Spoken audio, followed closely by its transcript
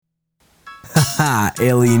Haha,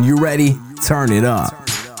 Alien, you ready? Turn it up.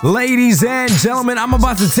 Ladies and gentlemen, I'm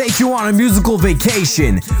about to take you on a musical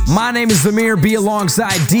vacation. My name is Amir B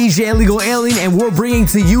alongside DJ Illegal Alien, and we're bringing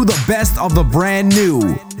to you the best of the brand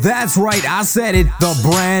new. That's right, I said it, the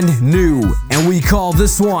brand new. And we call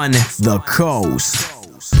this one The Coast.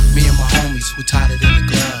 Me and my homies, we tied it in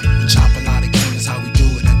the club. We chop a lot of games, how we do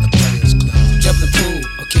it at the Players Club. Jump in the pool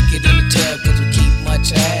or kick it in the tub, cause we keep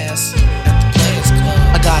much ass at the Players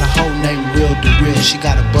Club. I got a hoe named Real DeReal, she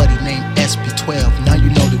got a buddy named SB12, now you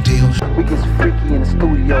know the deal. We get freaky in the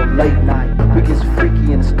studio late night. We get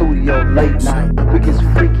freaky in the studio late night. We get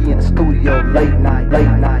freaky in the studio late night.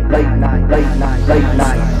 Late night, late night, late night, late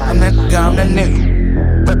night. I'm that nigga.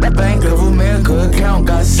 Bank of America account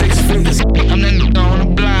got 6 figures. I'm that nigga on the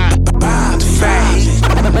block. Bob fast.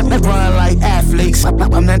 Run like athletes. I'm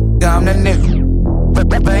that nigga.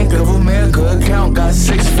 Bank of America account got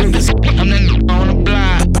 6 figures. I'm that nigga on the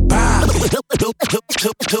block.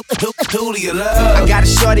 Who do you love? I got a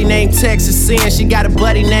shorty named Texas Sin. She got a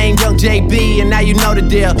buddy named Young JB, and now you know the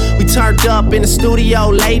deal. We turned up in the studio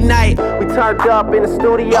late night. We turned up in the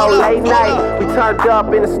studio late night. We turned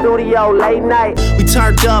up in the studio late night. We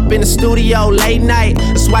turned up in the studio late night.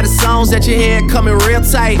 That's why the songs that you hear coming real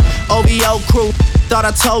tight. OVO crew, thought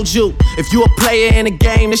I told you. If you a player in a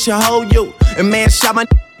game, it should hold you. And man, shot my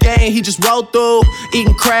game, he just rolled through.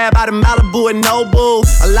 Eating crab out of Malibu and Nobu.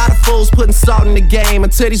 A lot of fools putting salt in the game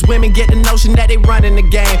until these women get the notion that they running the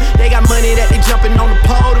game. They got money that they jumping on the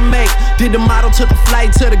pole to make. Did the model, took a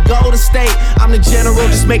flight to the Golden State. I'm the general,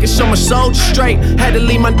 just making sure my soldiers straight. Had to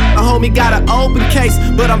leave my homie, got an open case.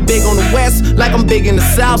 But I'm big on the West, like I'm big in the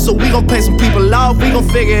South. So we gon' pay some people off, we gon'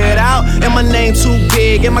 figure it out. And my name too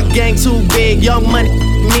big, and my gang too big. Young Money,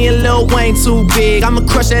 me and Lil Wayne too big. I'ma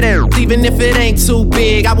crush that air, even if it ain't too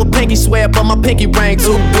big. I would pinky swear, but my pinky ring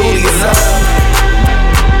too big.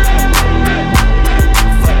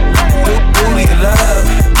 Who do you love?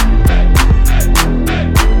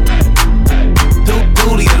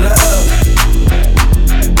 Who do you love?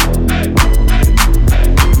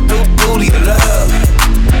 Who do you love?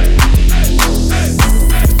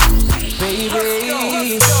 Baby.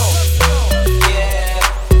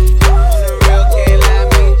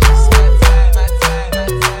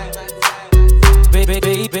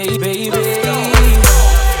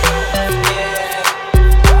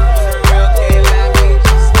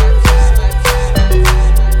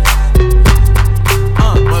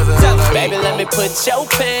 Put your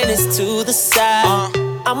panties to the side.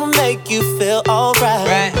 I'ma make you feel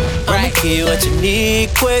alright. I'ma give you what you need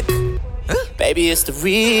quick. Baby, it's the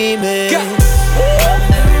remix.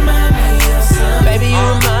 Baby, you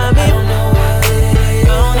remind me. I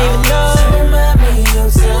don't even know.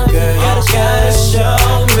 Girl, you gotta show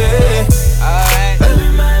me. Alright.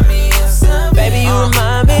 Baby, you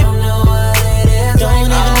remind me. Don't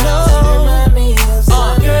even know.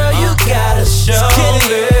 Girl, you gotta show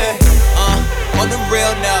me. On the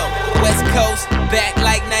real note, West Coast, back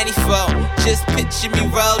like 94. Just picture me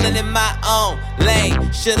rolling in my own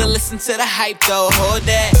lane. Should've listened to the hype though, hold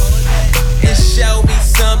that and show me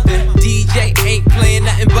something. DJ ain't playing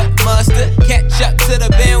nothing but mustard. Catch up to the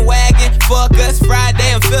bandwagon, fuck us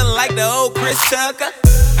Friday. I'm feeling like the old Chris Tucker.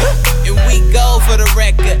 And we go for the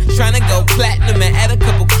record, tryna go platinum and add a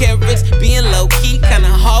couple carats. Being low key, kinda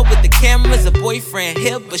hard with the cameras. A boyfriend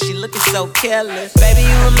here, but she looking so careless. Baby,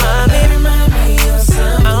 you remind me of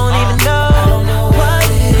something. I don't even know what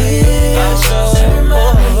it is.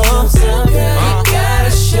 Remind me of something. You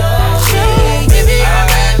gotta show me. Baby, you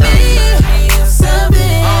remind me of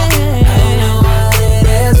something. I don't know what it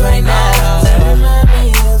is right now. Remind me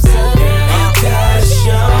of something. You gotta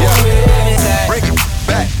show me. Break it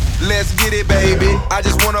back, let's get it, baby. I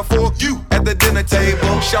just wanna fork you at the dinner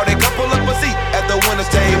table. Shout a couple up a seat at the winner's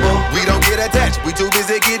table. We don't get attached, we too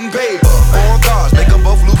busy getting paid. 4 cars, make them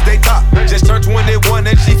both lose they top. Just turned 21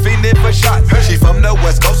 and she feeling for shots. She from the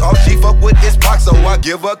West Coast, all she fuck with is Pac. So I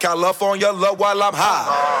give her California love while I'm high.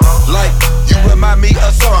 Like, you remind me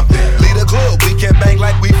of something. Lead a club, we can bang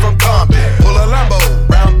like we from Compton. Pull a Lambo,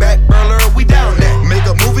 round back, burler, we down there. Make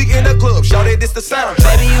a movie in the club, shout it, this the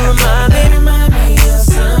soundtrack. Baby, you remind me of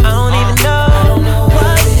something. I don't even know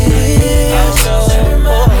what it is.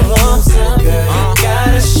 Girl, you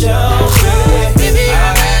gotta show me. Baby, you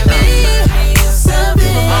remind me of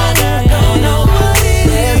something. I don't know what it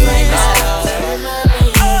is right now.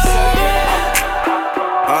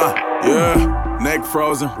 Yeah, neck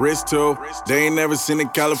frozen, wrist too. They ain't never seen a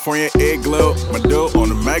California egg glow. My dude on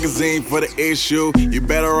the magazine for the issue. You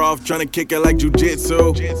better off trying to kick it like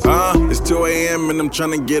jujitsu. It's 2 a.m. and I'm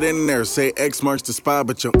trying to get in there. Say X marks the spot,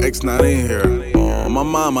 but your X not in here. On my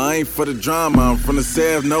mama, I ain't for the drama. I'm from the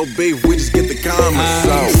South, no beef, we just get the karma.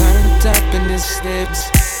 I'm turned up in this slips,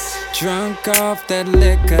 drunk off that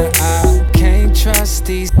liquor. I can't trust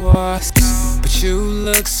these boys, but you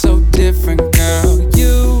look so different, girl.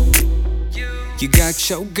 You got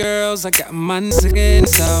your girls, I got mine again.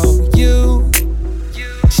 So you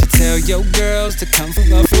should tell your girls to come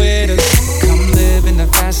up with us. Come live in the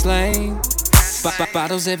fast lane.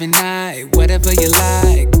 Bottles every night, whatever you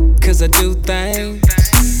like, cause I do things.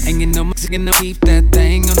 And you know I'm gonna keep that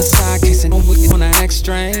thing on the side, case I know we wanna act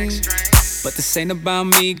strange. But this ain't about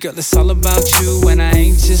me, girl, it's all about you. And I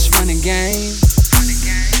ain't just running game,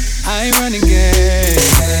 I ain't running game.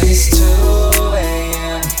 And it's 2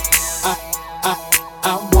 a.m. I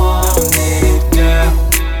want it, girl.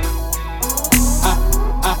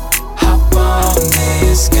 Hop on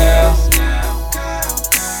this, girl.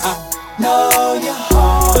 I know you're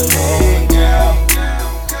horny, girl.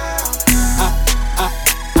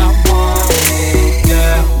 I want it,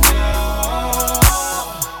 girl.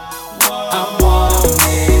 I want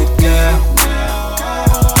it, girl.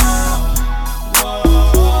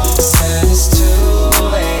 Said it's 2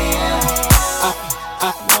 a.m. I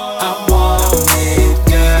want it,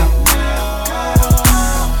 girl.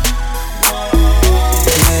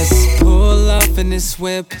 Let's pull off in this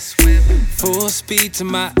whip, full speed to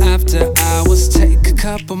my after hours. Take a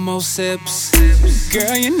couple more sips.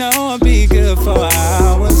 Girl, you know I'll be good for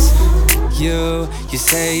hours. You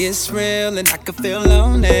say it's real and I can feel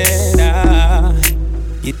on it.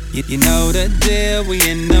 You know the deal, we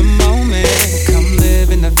in the moment. Come live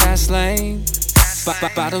in the fast lane.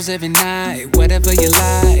 Bottles every night, whatever you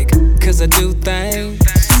like, cause I do things.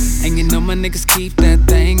 And you know my niggas keep that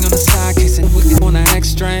thing on the side, case we wanna act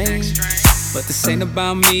strange. But this ain't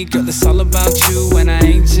about me, girl, it's all about you. And I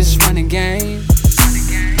ain't just running game,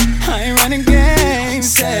 I ain't running game.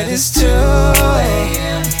 Said it's 2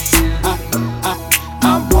 a.m.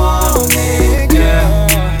 I want it, girl.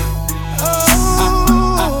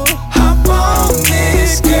 Hop on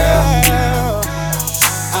this, girl.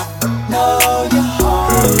 I know you're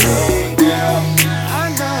horny, girl. I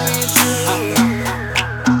know you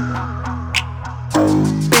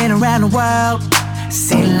do. Been around the world,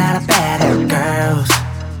 seen a lot of bad girls.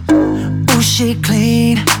 Ooh, she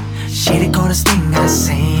clean, she the coldest thing I've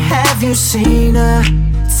seen. Have you seen her?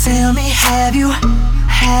 Tell me, have you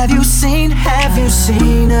seen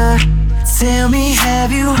her? Tell me,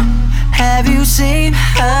 have you seen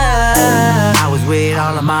her? I was with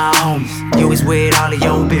all of my homies, you was with all of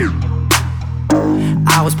your bitch.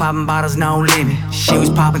 I was popping bottles, no limit. She was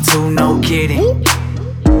popping too, no kidding.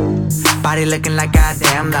 Body looking like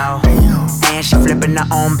goddamn though, and she flipping her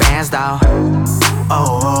own bands though.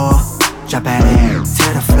 Oh, drop that air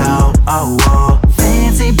to the floor. Oh,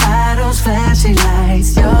 fancy bottles, flashy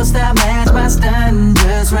lights. Your style match my stun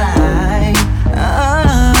just right.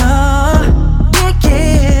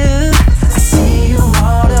 Yeah. I see you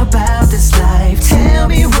all about this life. Tell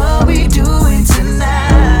me what we doing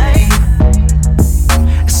tonight.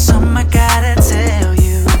 Something I gotta tell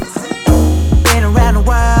you. Been around the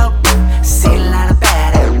world, seen a lot of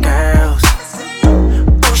bad girls.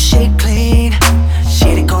 Oh, she clean,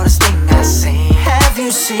 she the coldest thing I've seen. Have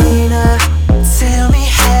you seen her? Tell me,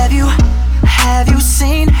 have you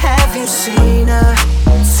seen her?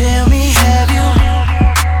 Tell me, have you?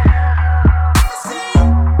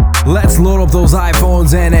 Let's load up those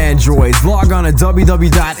iPhones and Androids. Log on to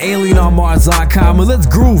www.alienonmars.com and let's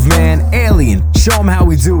groove, man. Alien, show them how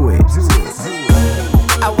we do it.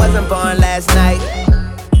 I wasn't born last night.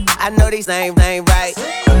 I know these names ain't right,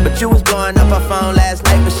 but you was blowing up her phone last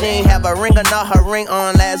night, but she ain't have a ring or not her ring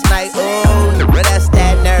on last night. Ooh, but that's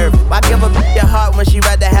that nerve. Why give a bitch your heart when she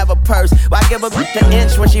rather have a purse? Why give a bitch an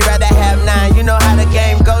inch when she rather have 9? You know how the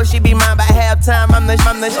game goes, she be mine by halftime. I'm the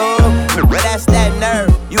ooh, but that's that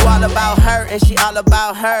nerve. You all about her and she all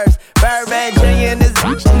about hers. Birdman Jr. and this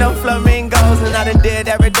bitch, no flamingos, and I done did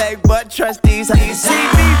every day but trust these. See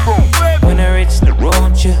people when I reach the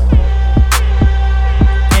road, you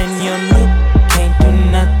and your new can't do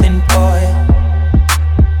nothing for you.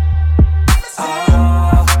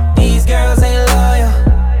 Oh, these girls ain't loyal.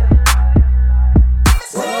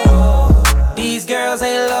 Whoa, these girls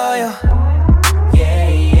ain't loyal.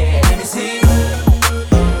 Yeah, let me see.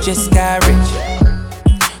 Just got rich,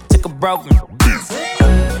 took a broken.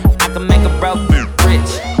 I can make a broken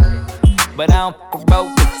rich, but I don't fuck a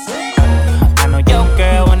broken. I know your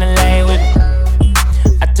girl wanna lay with me.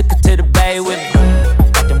 I took her to the bay with me.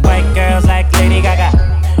 Got them white girls like Lady Gaga,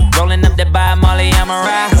 rolling up that by Molly, I'm a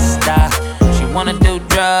Rasta. She wanna do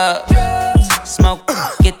drugs, smoke,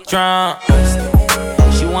 get drunk.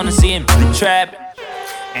 She wanna see him trapping.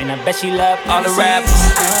 And I bet she love all the rappers.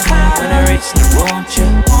 When I reach the want you,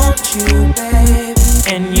 baby.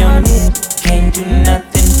 And your nigga can't do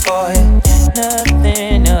nothing for it,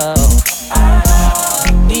 nothing, no.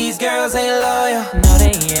 These girls ain't loyal, no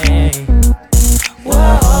they ain't.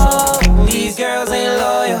 Whoa, these girls ain't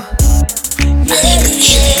loyal.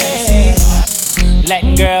 Yeah.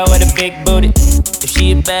 Latin girl with a big booty. If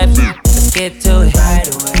she a bad bitch, let's get to it right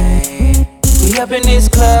away. We up in this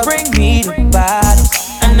club, bring me the bottles.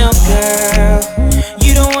 I know, girl,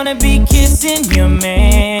 you don't wanna be kissing your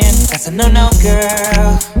man. That's a no-no,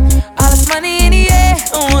 girl. All this money in the air,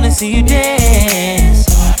 I wanna see you dance.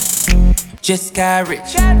 Just got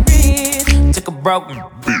rich, took a broke,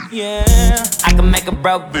 yeah. I can make a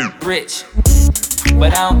broke rich,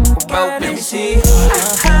 but I don't broke bitch.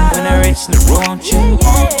 When I reach the want you,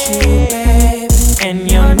 baby. And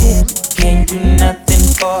your nigga can't do nothing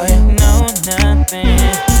for it, no, nothing,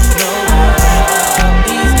 no.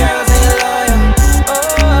 These girls ain't loyal, oh,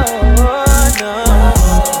 no.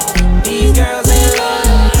 These girls ain't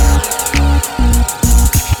loyal.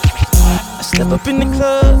 I step up in the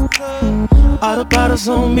club, all the bottles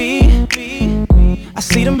on me. I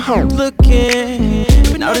see them hoes looking,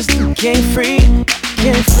 but now this game free.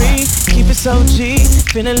 Keep it so G,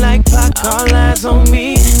 feeling like Pac, all eyes on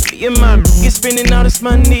me. Me and my niggas spending all this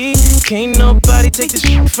money. Can't nobody take this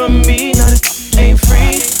shit from me. Now this ain't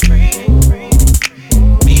free.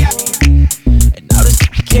 And now this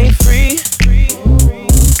ain't free.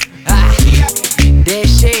 That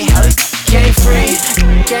shit, now this ain't free.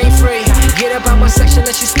 Get up out my section,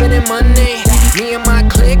 let you spending money. Me and my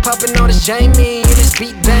clique popping on this Jamie. You just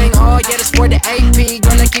beat bang hard, yeah, that's for the AP.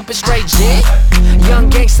 Gonna keep it straight, G. Young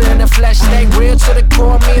gangster in the flesh, stay real to the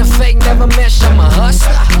core. Me and fake never mesh, I'm a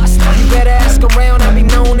hustler. You better ask around, I be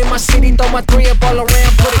known in my city. Throw my three up all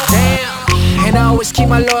around, put it down. And I always keep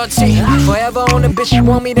my loyalty. Forever on the bitch, you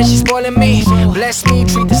want me, then she spoiling me. Bless me,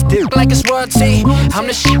 treat this dick like it's royalty. I'm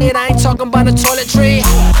the shit, I ain't talking about the toiletry.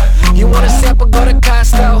 You want a sample, go to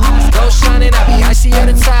Costco. Go shining, I be icy at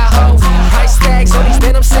the Tahoe. Price tags on these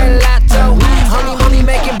denim, sell lotto. Honey, money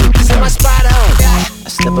making bitches in my spot, ho. I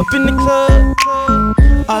step up in the club,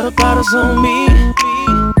 all the bottles on me.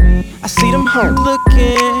 I see them hoes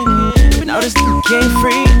looking, but now this game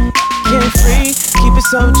free. Keep it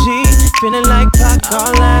so G, feeling like Pac,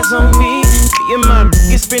 all eyes on me. Me and my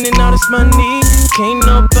niggas spending all this money. Can't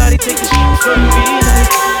nobody take this shit from me. Now this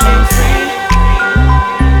ain't free.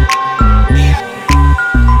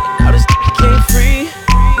 Now this ain't free.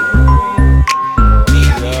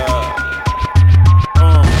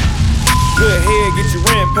 Good head, get your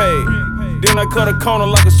rent paid. Then I cut a corner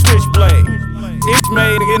like a switchblade. Itch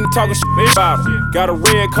made getting talking shit about it. Got a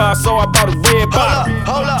red car, so I bought a red bottle.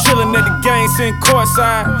 Chillin' at the game, sitting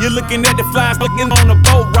courtside. You're looking at the flies, looking on the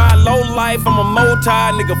boat ride. Low life, I'm a multi,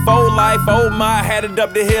 nigga, full life. Oh my, had it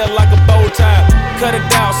up the hill like a bow tie. Cut it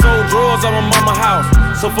down, sold drawers on my mama house.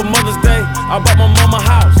 So for Mother's Day, I bought my mama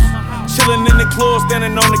house. Chillin' in the club,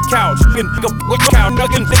 standing on the couch.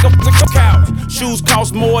 Couch. Shoes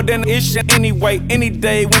cost more than ish anyway. Any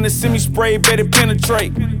day when the semi-spray better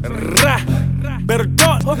penetrate. Better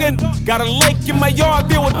duck, hookin'. Got a lake in my yard,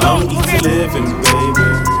 deal with duck. I'm just living, baby.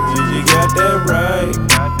 You got that right.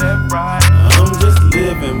 I'm just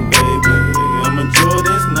living, baby. I'ma enjoy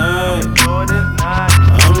this night.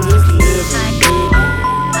 I'm just living, baby.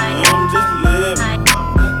 I'm just living.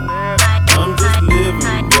 I'm just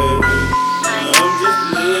living, baby. I'm just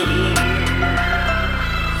living.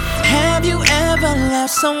 Have you ever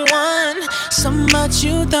loved someone so much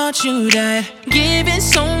you thought you died? Giving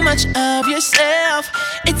so much of yourself,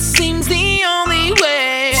 it seems the only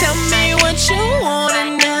way. Tell me what you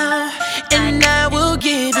want now, and I will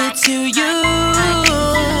give it to you.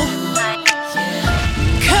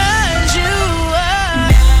 'Cause you are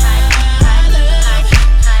my love.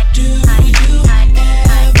 Do you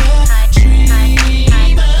ever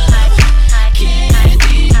dream of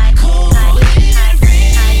candy, cold and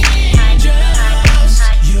raindrops?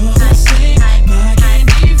 You're the same, my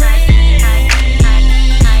candy rain.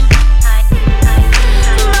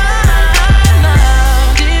 My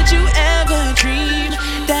love, did you ever dream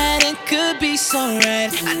that it could be so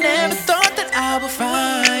right? I never thought that I would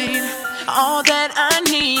find all that I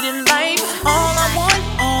need in life. All I want,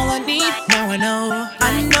 all I need. Now I know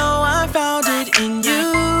I found it in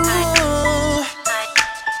you.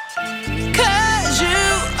 'Cause you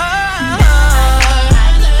are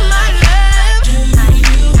my love.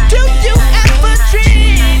 Do you ever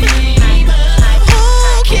dream?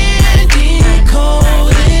 Ooh, candy, cold and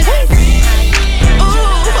ooh,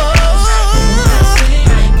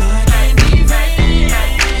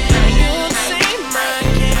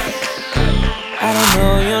 I don't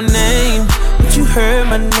know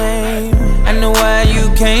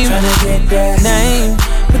came. Tryna get that name,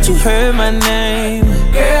 but you heard my name.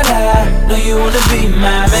 Girl, I know you wanna be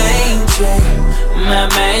my main chick, my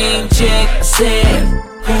main chick. I said,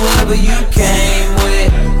 whoever you came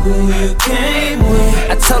with, who you came with.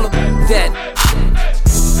 I told her that.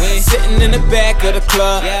 Sitting in the back of the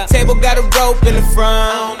club, table got a rope in the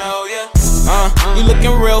front. You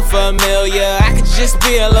looking real familiar. I could just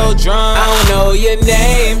be a little drunk. I don't know your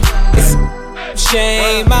name. It's a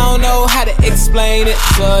shame. I don't know how to explain it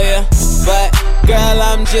to you, but girl,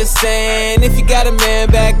 I'm just saying, if you got a man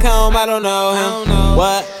back home, I don't know him.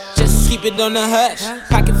 What? Just keep it on the hush.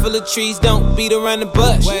 Pocket full of trees, don't beat around the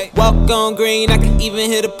bush. Walk on green, I can even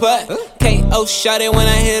hit a putt. KO shot it when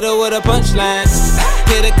I hit her with a punchline.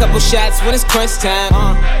 Hit a couple shots when it's crunch time.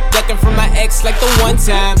 Ducking from my ex like the one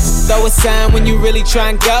time. Throw a sign when you really try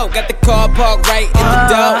and go. Got the car parked right in the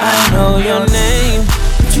door. I know your name,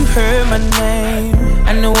 but you heard my name.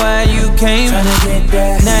 I know why you came. Tryna get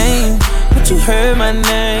that name, but you heard my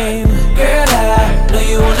name. Girl, I know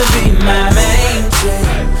you wanna be my main chick,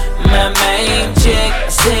 my main chick. I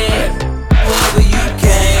said, whoever you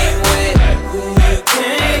came with, who you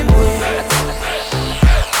came with.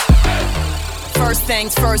 First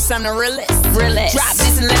things first, I'm the realest. Drop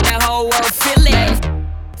this and let the whole world feel it.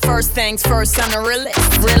 First things first, I'm the realest.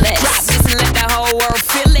 Drop this and let the whole world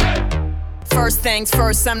feel it. First things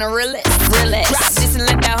first, I'm the realest. Drop this and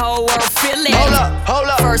let the whole world feel it. Hold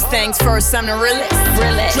up. First things first, I'm the realest.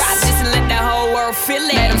 Drop this and let the whole world feel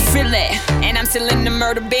it. Let them feel it. And I'm still in the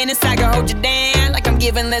murder business. I can hold you down like I'm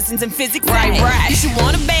giving lessons in physics. Right. You should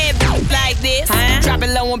want a bad bitch like this. Drop it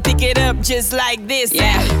low and pick it up just like this.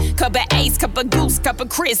 Yeah. Cup of ace, cup of goose, cup of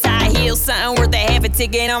Chris. I heal something worth a half a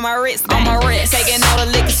ticket on my wrist. Taking all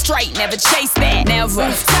the liquor straight, never chase that.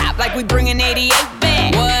 Never stop like we bringing 88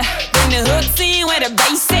 back. What? Bring the hooks in where the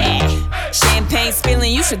bass at. Champagne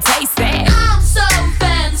spilling, you should taste that. I'm so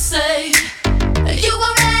fancy, you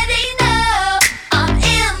already know. I'm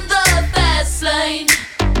in the fast lane,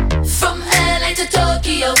 from LA to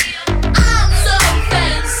Tokyo. I'm so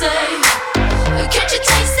fancy, can't you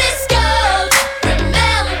taste this gold?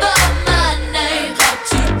 Remember my name,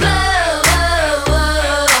 to blow.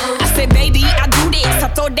 I said, baby, I do this. I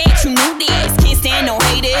thought that you knew this. Can't stand no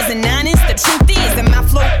haters and honest. The truth is, and my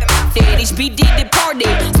flow. HB did the party,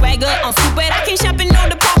 swagger on stupid. I can't shop in no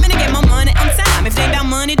department to get my money on time. If they about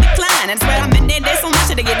money, decline. That's why I'm in there. There's so much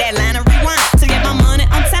to get that line of rewind. To get my money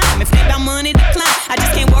on time. If they about money, decline. I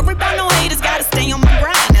just can't worry about no haters. Gotta stay on my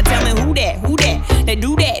grind. Now tell me who that? They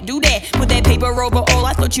do that. Put that paper over all.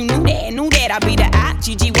 I thought you knew that. I be the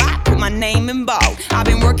I-G-G-Y. Put my name in bold. I've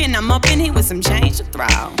been working. I'm up in here with some change to throw.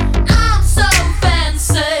 I'm so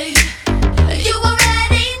fancy, you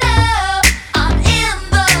already know. I'm in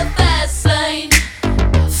the fast lane,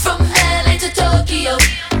 from LA to Tokyo.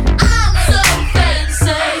 I'm so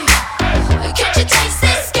fancy, can't you taste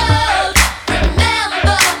this gold?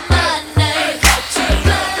 Remember my name, to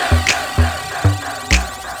blow.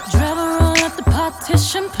 Driver, roll up the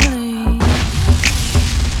partition, please.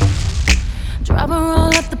 Driver,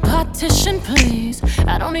 roll up the partition, please.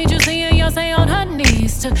 I don't need you seeing Yonsei on her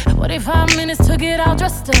knees. Took 45 minutes to get all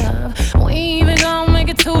dressed up. We ain't even gon' make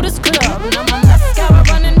it to this club. Now my mascara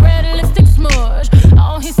running red, lipstick smudge.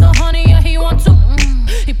 Oh, he's so honey, yeah, he want to.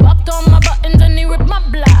 He popped on my buttons and he ripped my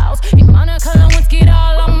blouse. He Monica Lewinsky'd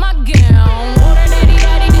all on my gown. Water daddy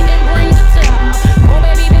didn't bring the towel. Oh,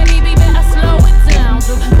 baby, better slow it down.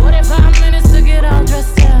 Took 45 minutes to get all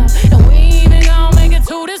dressed up. And we ain't even gon' make it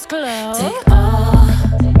to this club. Take all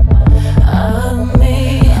of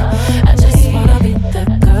me. I just wanna be the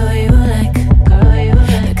girl you like,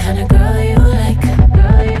 the kind of girl you like.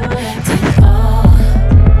 Take all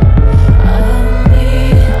of me.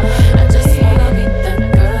 I just wanna be the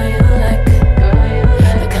girl you like,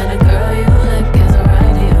 the kind of girl you like. Is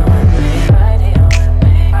right here with me, right here with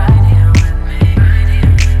me, right here with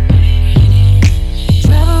me.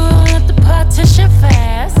 Driver, roll up the partition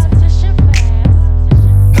fast.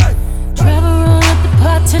 Driver, roll up the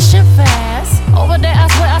partition fast. Over there, I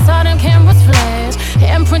swear I saw them cameras flash.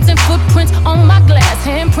 Handprints and footprints on my glass.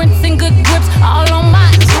 Handprints and good grips all on my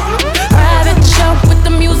private show with the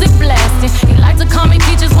music blasting. He like to call me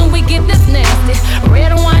peaches when we get this nasty.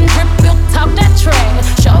 Red wine drip, built talk that trash.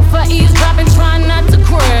 Chauffeur eavesdropping, trying not to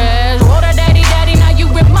crash. Water daddy, now you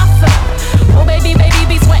rip my fat. Oh baby,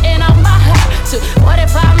 be sweating out my hat. Took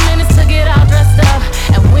 45 minutes to get all dressed up,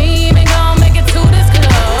 and we ain't even gon' make it to this club.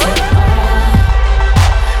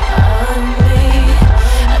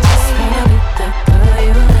 I just wanna be the girl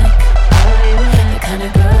you like, the kind of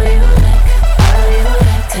girl you like.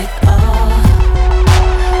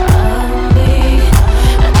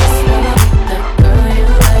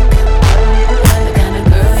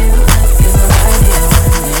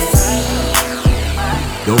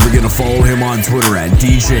 gonna follow him on Twitter at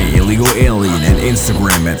DJ Illegal Alien and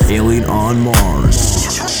Instagram at Alien on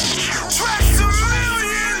Mars.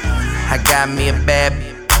 I got me a bad,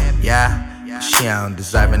 yeah. She don't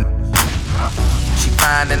deserve it. She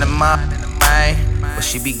fine in the mud, man, but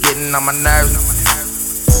she be getting on my nerves.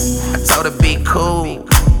 I told her be cool.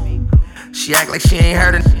 She act like she ain't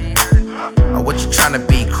heard it. Oh, what you tryna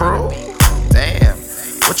be cruel? Damn,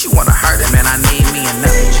 what you wanna hurt it? Man, I need me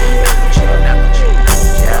another chick.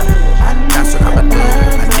 Yeah, that's what I'ma do.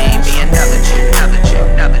 I need me another chick.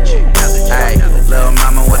 Hey, little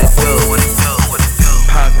mama, what it do?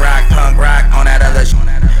 Punk rock on that other shit.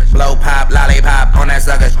 Blow pop, lollipop on that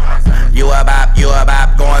sucker. You a bop,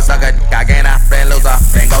 going sucker. I gain a friend loser,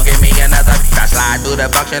 then go get me another. I slide through the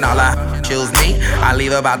function, all I choose me. I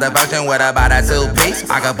leave about the function with about a 2-piece.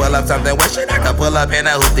 I could pull up something with shit, I could pull up in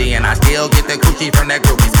a hoopty, and I still get the coochie from their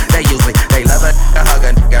groupies. They love a hug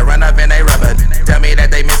a nigga, run up and they rub it. Tell me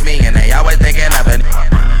that they miss me and they always thinking of it.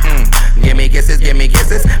 Give me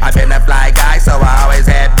kisses. I've been a fly guy, so I always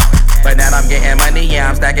had. But now I'm getting money, yeah,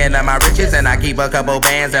 I'm stacking up my riches. And I keep a couple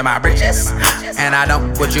bands in my britches. And I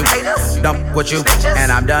don't what you,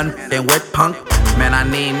 and I'm done then with punk. Man, I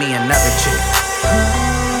need me another chick.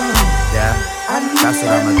 Yeah, that's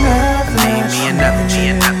what I'ma do. I need me another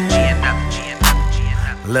chick.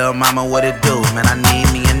 Lil' mama, what it do? Man, I need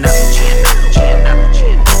me another chick.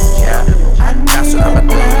 Yeah, that's what I'ma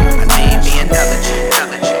do. I need me another chick.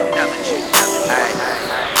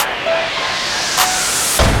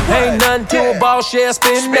 Ain't nothing to a boss, yeah,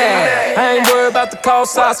 spin that. I ain't worried about the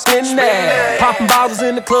cost, I spin that. Popping bottles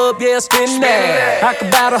in the club, yeah, spin that. I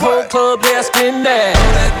could buy the whole club, yeah, spin that.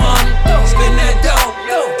 Throw that money, spin that dough.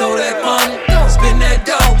 Throw that money, spin that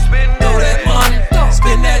dough. Throw that money,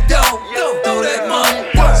 spin that dough. Throw that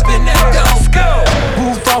money, spin that dough.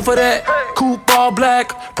 Roof off of that, coupe all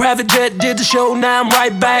black. Private jet did the show, now I'm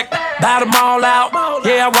right back. Buy them all out,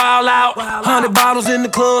 yeah, I wild out. 100 bottles in the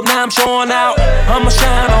club, now I'm showing out. I'ma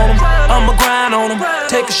shine on them, I'ma grind on them.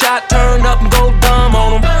 Take a shot, turn up and go dumb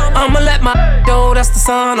on them. I'ma let my go, that's the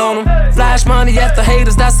sun on them. Flash money at the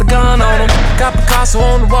haters, that's the gun on them. Got Picasso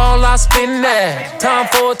on the wall, I spin that. Time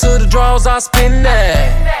for it to the draws, I spin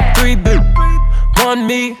that. 3 big, 1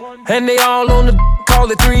 me, and they all on the call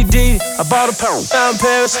it 3D. I bought a pound down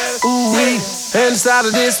Paris, ooh wee. Inside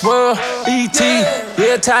of this world, E.T.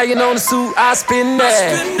 Yeah, Italian on the suit, I spin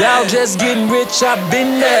that. Y'all just getting rich, I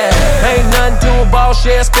been there. Ain't nothing to a boss,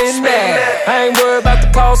 yeah, spin that. I ain't worried about the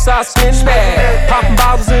cost, I spin that. Popping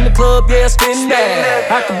bottles in the club, yeah, spin that.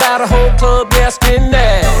 I could buy the whole club, yeah, spin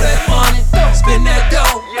that. Throw that money, spin that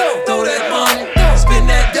dough. Throw that money, spin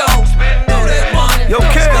that dough. Throw that money,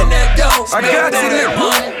 spin that dough. I got you there.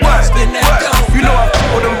 What? Spin that dough. You know I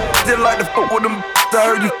fuck with them, they like to fuck with them. I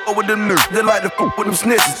heard you fuck with them niggas, they like to fuck with them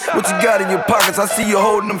snitches. What you got in your pockets, I see you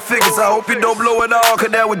holding them figures. I hope you don't blow it all, cause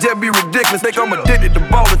that would just be ridiculous. Think I'm addicted to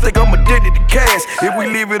ballin', think I'm addicted to cash. If we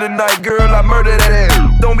leave it tonight, girl, I murder that ass.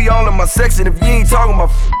 Don't be all in my section if you ain't talking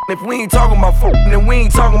about if we ain't talking about then we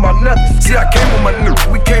ain't talking about nothing. See, I came with my niggas,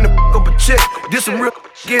 we came to fuck up a check. Did some real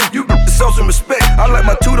again, you show some respect. I like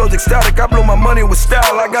my Tudos ecstatic, I blow my money with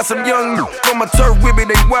style. I got some young on my turf with me,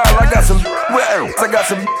 they wild. I got some I got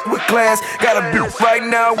some with class, got a bitch right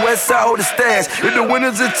now, west side hold the stash. If the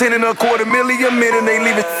winners attending a $250,000 a minute, they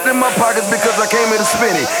leave it in my pockets because I came here to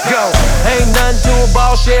spin it. Go. Ain't nothing to a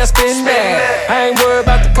boss, yeah, spin that. I ain't worried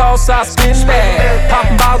about the cost, I spin that.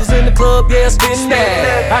 Popping bottles in the club, yeah, spin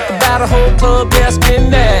that. I could buy the whole club, yeah,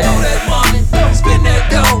 spin that. Throw that money, spin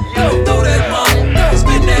that dough. Throw that money,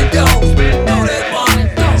 spin that dough. Throw that money,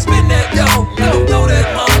 spin that dough. Throw that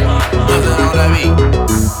money.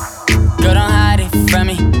 Girl, don't hide it from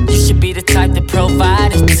me. You should be the type to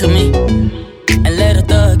provide it to me. And let a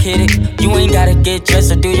thug hit it. You ain't gotta get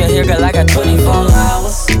dressed or do your hair, girl. I got 24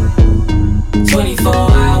 hours. 24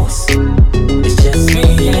 hours. It's just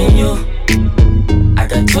me and you. I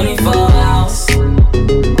got 24 hours.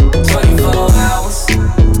 24 hours.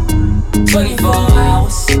 24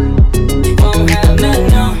 hours. You won't have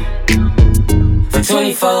nothing on for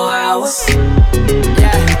 24 hours.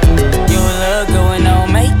 Yeah, you look good with no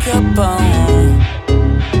makeup on.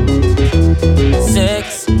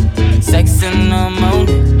 Sex in the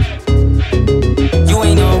morning. You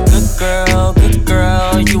ain't no good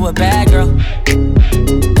girl, you a bad girl.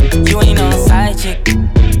 You ain't no side chick,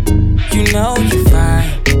 you know you fine.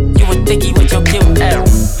 You a dickie with your cute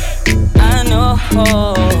ass. I know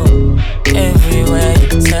everywhere you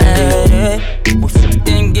turn it.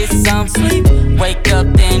 Then get some sleep, wake up,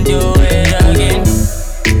 then do it again.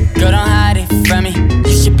 Girl, don't hide it from me.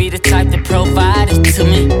 You should be the type to provide it to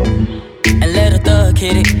me. And let a thug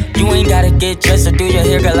hit it. You ain't gotta get dressed or do your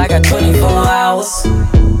hair, girl. I got 24 hours.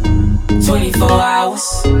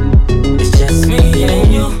 hours. It's just me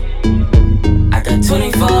and you. I got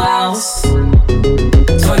 24 hours.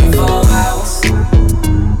 24 hours.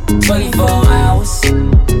 24 hours.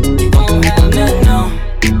 You won't have nothing on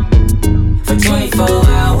for 24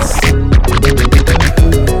 hours.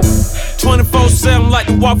 24/7 like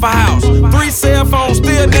the Waffle House. 3 cell phones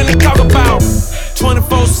still nearly talk about.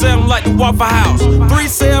 24/7 like the Waffle House. 3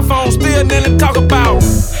 cell phones still nearly talk about.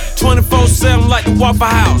 24/7 like the Waffle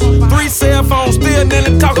House. 3 cell phones still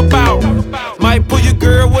nearly talk about. Might pull your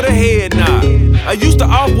girl with a head nod. I used to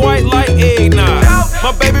off-white like eggnog.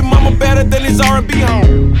 My baby mama better than his R&B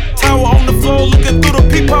home. Tower on the floor looking through the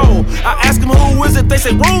peephole. I ask them who is it, they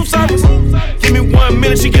say room service. Give me 1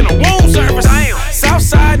 minute, she get a room service.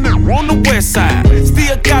 Southside nigga on the west side.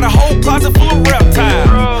 Still got a whole closet full of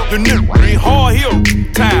reptiles. The nigga ain't hard, he a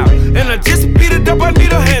towel. And I just beat it up, I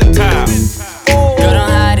need a hand towel. Girl, don't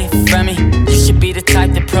hide it from me. You should be the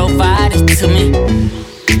type to provide it to me.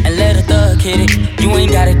 And let a thug hit it. You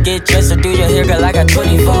ain't gotta get dressed or do your hair, girl. I got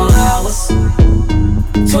 24 hours.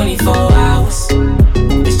 24 hours.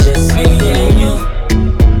 It's just me and you.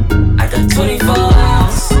 I got 24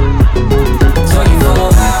 hours.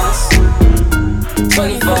 24 hours.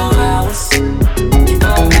 24 hours. You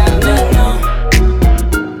don't have nothing on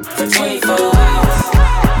for 24 hours.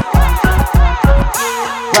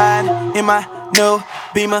 Riding in my new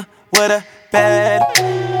Beamer with a bad.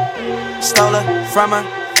 Stole her from her,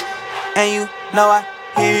 and you know I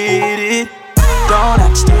hit it. Don't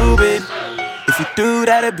act stupid. If you do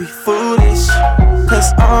that, it'd be foolish.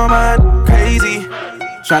 Cause all my crazy,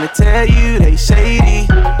 tryna tell you they shady.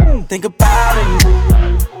 Think about it.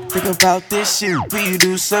 Think about this shit when you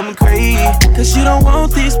do something crazy. Cause you don't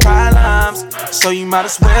want these problems, so you might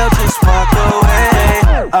as well just walk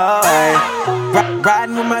away. Oh, hey.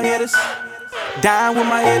 Riding with my hitters, dying with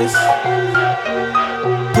my hitters.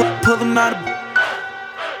 Pull them out of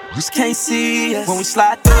just can't see us. When we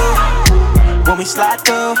slide through, when we slide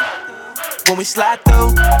through, when we slide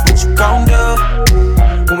through, what you gon' do?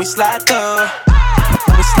 When we slide through,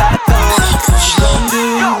 when we slide through, what you gon'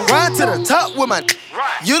 do? Ride to the top with my.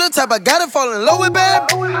 You the type I gotta fall in love with, babe.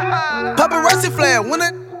 Paparazzi flare when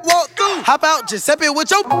I walk through. Hop out Giuseppe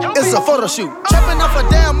with your. It's a photo shoot. Trapping off a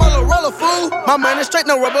damn Motorola fool. My money straight,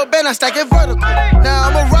 no rubber band, I stack it vertical. Now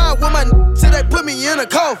I'ma ride with my till they put me in a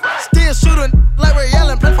coffin. Still shooting like Ray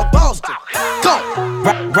Allen, play for Boston. Go.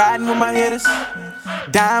 Riding with my hitters,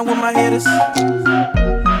 dying with my hitters.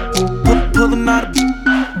 Pulling out of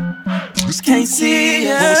just can't see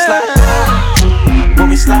us. When we slide through, when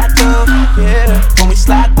we slide through, yeah. When we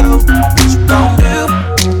slide through, what you gon' do?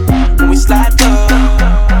 When we slide through.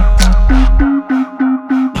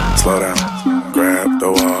 Slow down, grab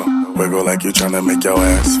the wall, wiggle like you tryna make your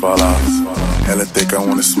ass fall off. Hella thick, I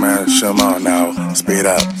wanna smash 'em all now. Speed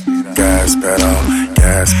up, gas pedal,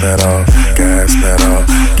 gas pedal, gas pedal,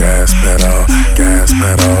 gas pedal, gas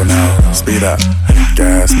pedal now. Speed up,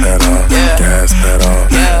 gas pedal, gas pedal,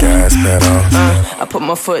 gas pedal. I put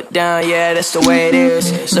my foot down, yeah, that's the way it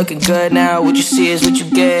is. Looking good now, what you see is what you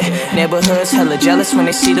get. Neighborhoods hella jealous when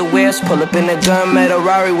they see the wheels. Pull up in a gunmetal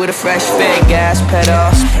Rari with a fresh fit. Gas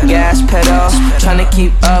pedal, tryna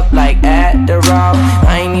keep up like Adderall.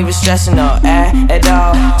 I ain't even stressing no at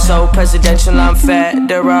all. So presidential, I'm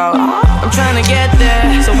federal. I'm tryna get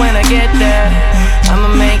there, so when I get there, I'ma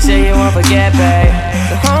make sure you won't forget, babe.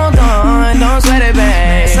 So hold on, don't sweat it,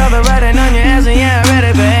 babe. It's all been riding on your ass and yeah, I'm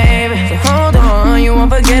ready, babe. So hold on, you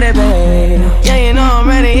won't forget it, babe. Yeah, you know I'm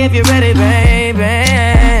ready if you're ready,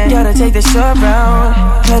 baby. Gotta take the short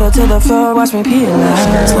route, pedal to the floor, watch me peel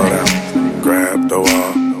out. Slow down, grab the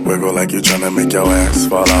wall, wiggle like you tryna make your ass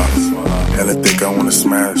fall off. Hella thick, I wanna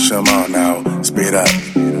smash 'em all now. Speed up,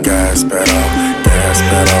 gas pedal, gas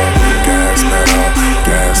pedal, gas pedal,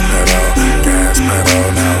 gas pedal, gas pedal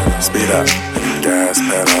now. Speed up, gas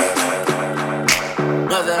pedal.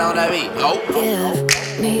 Nothing on that beat. Oh.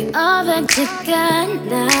 Give me all that you got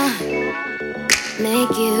now.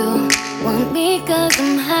 Make you want me cause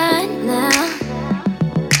I'm hot now.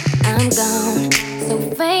 I'm gone, so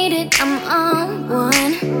faded, I'm on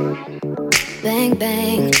one. Bang,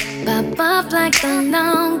 bang, pop off like a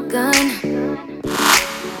long gun.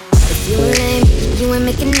 If you lame, you ain't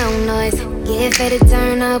making no noise. Get faded,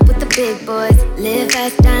 turn up with the big boys. Live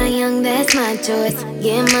fast, die young, that's my choice.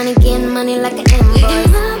 Get money like an invoice. Make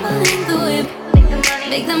it rumble in the whip.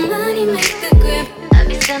 Make the money, make the grip.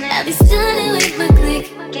 I be stunning with my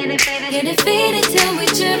click. Get it faded till we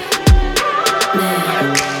trip. Man,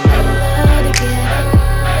 I love to get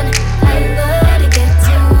on. I love to get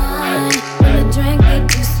too on. When the drink be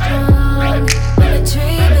too strong, when the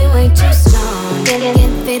tree be way too strong.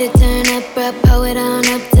 Get faded, turn up, bro, pull it on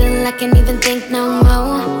up till I can't even think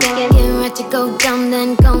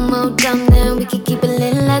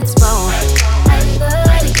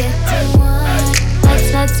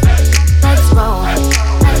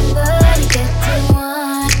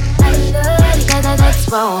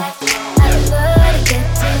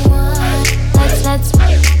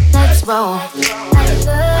wrong. I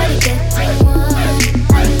love to get to one.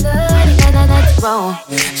 I love to that's wrong.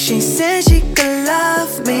 She said she could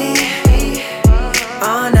love me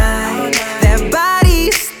all night. That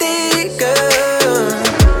body's thicker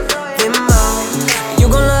than more. You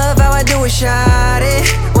gon' love how I do it, shawty.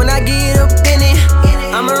 When I get up in it,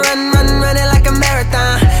 I'ma run it like a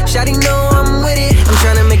marathon. Shawty know I'm with it. I'm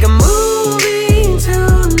tryna make a movie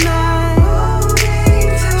tonight.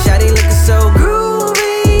 Shawty looking so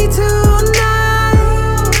groovy tonight.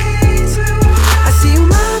 I see you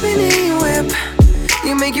mobbing in your whip.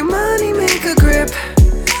 You make your money make a grip.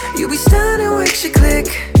 You be stunning with your click.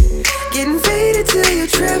 Getting faded till you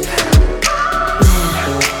trip.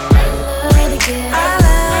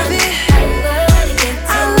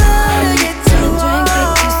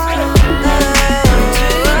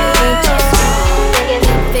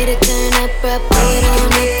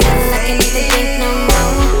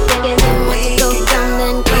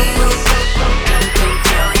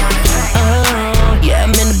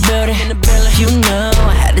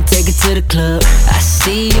 To the club, I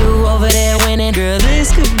see you over there winning. Girl,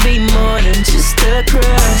 this could be more than just a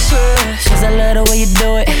crush. Cause I love the way you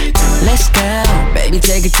do it. Let's go, baby,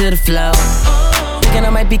 take it to the floor. Thinking I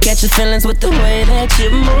might be catching feelings with the way that you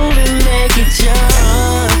move and make it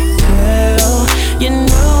jump. Girl, you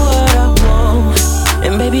know what I want.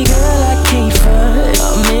 And baby girl, I can't front,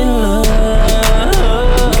 I'm in love.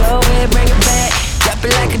 Go ahead, bring it back. Drop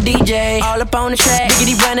it like a DJ, all up on the track.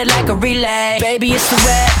 Biggity run it like a relay. Baby, it's a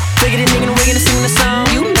rap. Figure the nigga, we're gonna sing the song.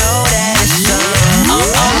 You know that it's done. I'm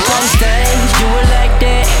on stage, do it like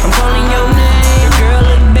that. I'm calling your name, girl,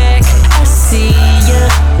 look back. I see ya.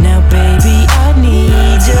 Now, baby, I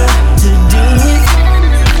need ya to do it.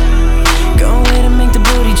 Go ahead and make the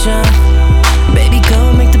booty jump. Baby,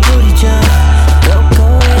 go make the booty jump. Go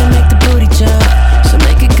ahead and make the booty jump. So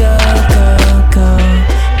make it go, go, go,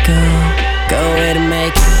 go. Go ahead and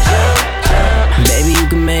make it. Baby, you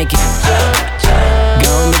can make it.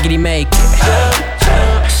 Go make it, make it.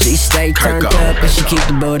 She stay turned up and she keep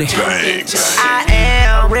the booty. I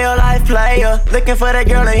am real life player, looking for that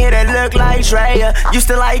girl in here that look like Treya. Used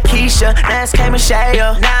to like Keisha, now it's came and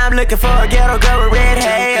Shaya. Now I'm looking for a ghetto girl with red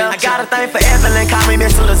hair. I got a thing for Evelyn, call me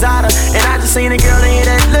Mr. Lazada. And I just seen a girl in here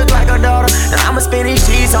that look like her daughter. And I'ma spend these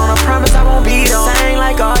G's on her, promise I won't beat on. Sing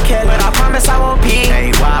like R. Kelly, but I promise I won't pee.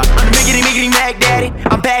 Hey, wow. I'm the miggity Mac Daddy,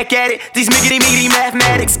 I'm back at it. These miggity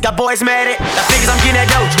mathematics got boys mad at. I figures I'm getting that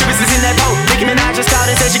dope, strippers is in that boat. Nicki Minaj just called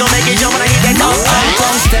and said she gon' make it jump when I hit that note. I'm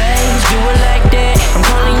on stage, do it like that. I'm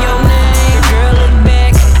calling your name, girl, look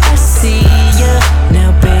back. I see ya. Now,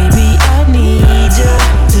 baby, I need ya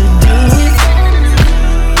to do it.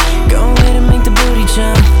 Go ahead and make the booty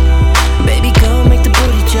jump. Baby, go make the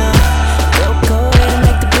booty jump. Go ahead and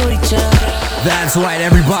make the booty jump. That's right,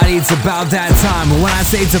 everybody, it's about that time. And when I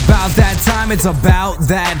say it's about that time, it's about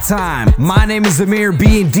that time. My name is Amir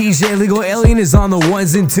B, and DJ Legal Alien is on the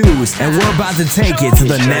ones and twos, and we're about to take it to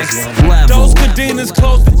the next level. Those cadenas,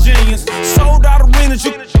 close Virginians, sold out arenas.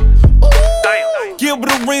 You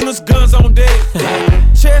Gilbert arenas, guns on deck.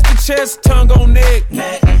 Chest to chest, tongue on neck.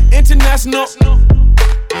 International.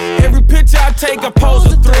 Every picture I take, I pose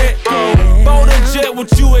a threat. Bold and jet,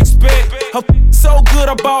 what you expect? Her so good,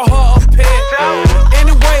 I bought her a pet.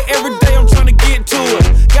 Anyway, every day I'm trying to get to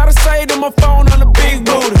it. Gotta say to my phone on the big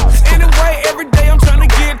booty. Anyway, every day I'm trying to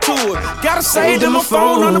get to it. Gotta say to my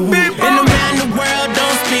phone on the big booty. And around the world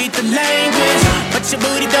don't speak the language, but your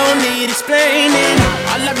booty don't need explaining.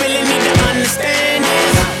 All I really need to understand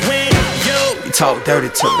is when you talk dirty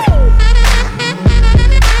to me.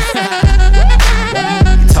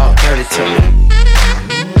 Talk dirty to me.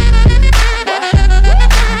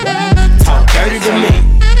 Talk dirty to me.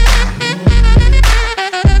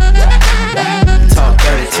 Talk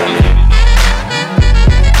dirty to me.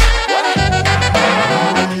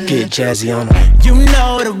 Get jazzy on them. You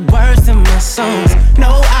know the words in my songs.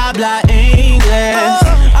 No habla English.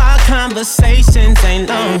 Our conversations ain't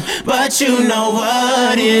long, but you know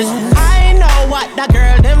what is. I know what that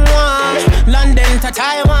girl them want. London to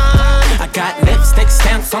Taiwan. I got lipstick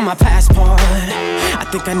stamps on my passport. I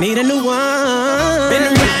think I need a new one. Been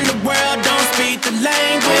around the world, don't speak the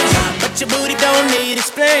language, but your booty don't need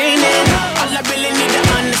explaining. All I really need to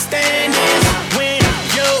understand is when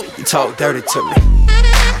you talk dirty to me.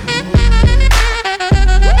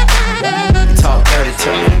 Talk dirty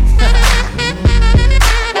to me.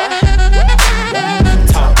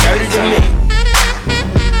 Talk dirty to me.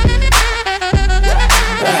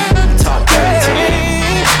 Talk dirty to me.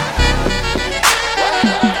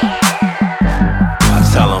 I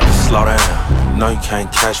tell 'em, slow down. No, you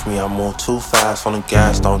can't catch me. I move too fast on the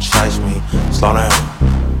gas, don't chase me. Slow down.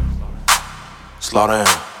 Slow down.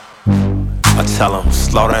 I tell him,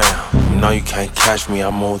 slow down. You know you can't catch me.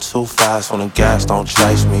 I move too fast on the gas, don't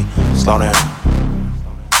chase me. Slow down.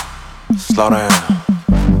 Slow down.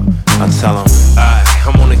 I tell him,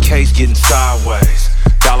 I'm on the case getting sideways.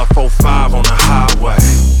 $1.45 on the highway.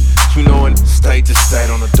 You know, in state to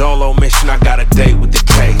state, on a dolo mission, I got a date with the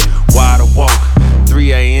K. Wide awoke,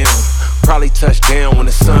 3 a.m. Probably touch down when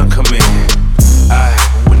the sun come in.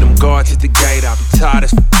 When them guards hit the gate, I'll be tired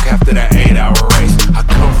as after that 8-hour race. I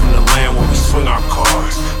come from the land where we swing our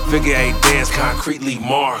cars. Figure 8 dance, concretely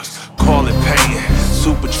Mars. Call it paying,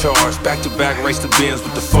 supercharged. Back-to-back race the Benz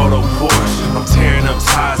with the photo Porsche. I'm tearing up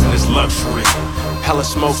ties in this luxury. Hella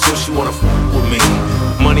smoke, so she wanna with me.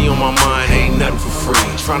 Money on my mind, ain't nothing for free.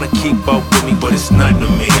 Tryna keep up with me, but it's nothing to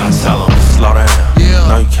me. I tell them, slow down. Yeah.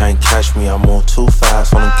 No, you can't catch me. I move too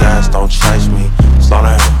fast on the gas, don't chase me. Slow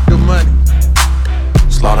down. Good money.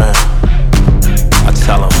 Slow down. I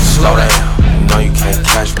tell them, slow down. No, you can't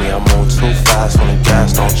catch me. I move too fast on the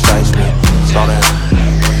gas, don't chase me. Slow down.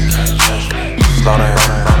 Slow down.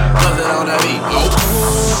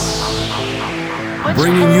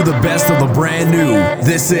 Bringing you the best of the brand new.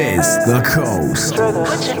 This is The Coast.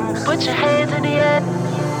 Put your hands in the air.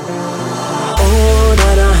 Oh,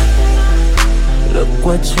 nana, look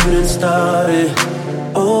what you done started.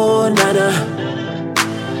 Oh, nana,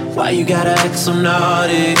 why you gotta act so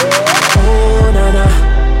naughty? Oh, nana,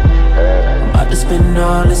 I'm about to spend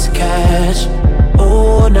all this cash.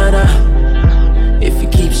 Oh, nana, if you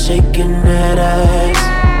keep shaking that ass.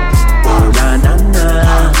 Oh, nana,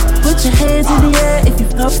 put your hands in the air if you're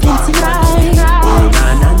fucking tonight. Oh,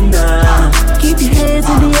 na-na-na. Keep your hands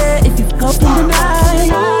in the air if you're fucking tonight.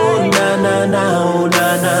 Oh, na-na-na. Oh,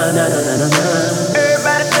 na-na-na-na-na-na.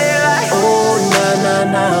 Everybody say it like, oh,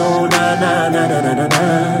 na-na-na. Oh, na-na-na-na-na-na.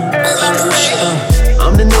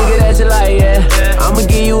 I'm the nigga that you like, yeah. I'ma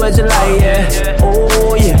give you what you like, yeah.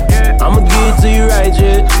 Oh, yeah. I'ma give it to you right,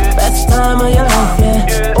 yeah. Best time of your life,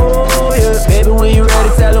 yeah. Oh, yeah. Baby, when you ready,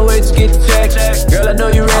 tell her wait to get the check. Girl, I know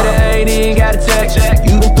you ready, I ain't even got a text.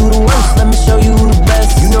 You been through the worst, let me show you who the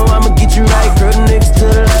best. You know I'ma get you right, girl, the niggas to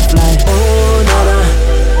the left, like, oh, nana,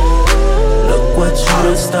 look what you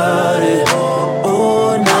done started.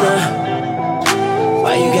 Oh, nana,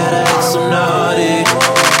 why you gotta act so naughty?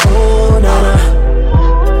 Oh, nana,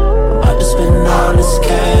 I'm about to spend all this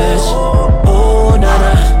cash. Oh,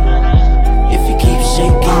 nana, if you keep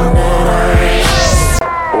shaking that ass.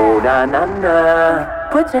 Oh, na-na-na.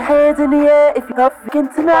 Put your hands in the air if you're fucking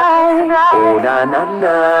tonight. Oh,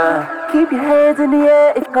 na-na-na. Keep your hands in the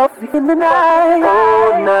air if you're fucking tonight.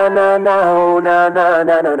 Oh, na-na-na. Oh,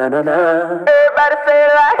 na-na-na-na-na-na. Everybody say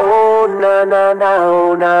it like, oh, na-na-na.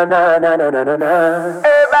 Oh, na-na-na-na-na-na.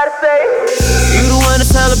 Everybody say, you the one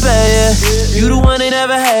that's hella bad, yeah. You the one they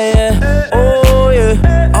never had, yeah. Oh,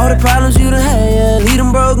 yeah. All the problems you done had, yeah. Leave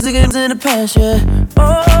them broke niggas in the past, yeah.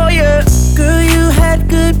 Oh, yeah. Girl, you had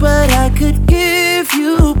good, but I could give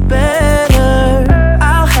you better.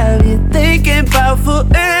 I'll have you thinking about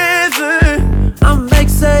forever. I'm like,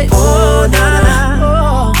 say, oh, nah,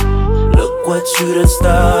 oh. Look what you done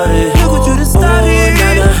started. Look what you done started.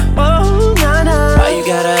 Oh, nah, oh, nah. Why you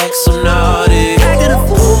gotta act so naughty? Acting a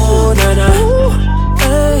fool. Oh, nah,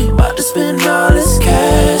 hey, about to spend all this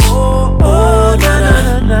cash. Oh,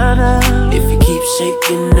 nah, if you keep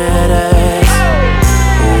shaking that ass.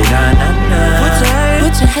 Oh, nah,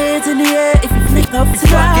 put your hands in the air if you think of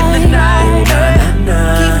tonight. Oh,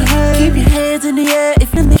 nah, keep your hands in the air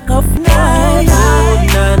if you think of tonight. Oh,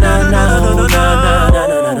 nah.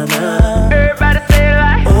 Everybody say it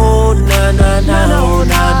like, oh, nah. Oh,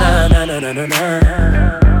 nah.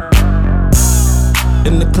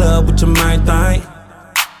 In the club with your mind thing.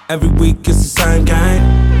 Every week it's the same game.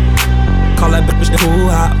 Call that bitch the cool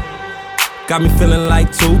hop. Got me feeling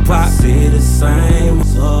like Tupac. See the same.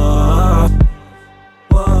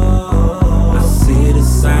 I see the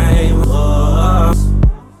same.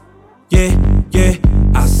 Yeah,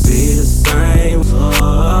 I see the same.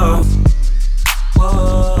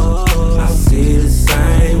 I see the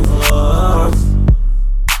same.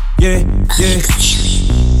 Yeah.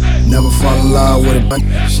 Never fall in love with it.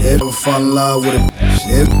 Shit. Never fall in love with it.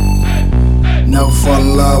 Shit. Never fall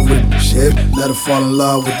in love with it. Shit. Let her fall in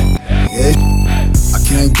love with it. Yeah. I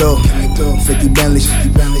can't go. 50 Bentleys.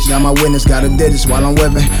 Got my witness, got a digits while I'm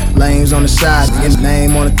whipping. Lanes on the side, his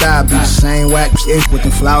name on the thigh. Be the same whack with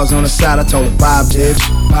the flowers on the side. I told her, Bob, bitch.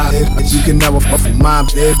 You can never fuck with my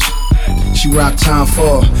bitch. She rock time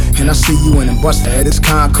for, and I see you in them bust at this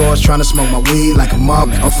concourse, trying to smoke my weed like a mob.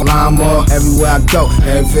 I'm flying more everywhere I go,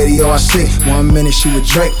 every video I see. 1 minute she with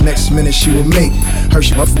Drake, next minute she with me. Heard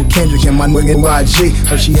she up with Kendrick and my nigga YG.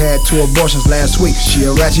 Heard she had 2 abortions last week. She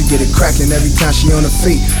a ratchet, get it crackin' every time she on her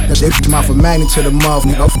feet. That's it, mouth a magnet to the muff,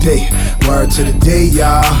 nigga. D. Word to the D,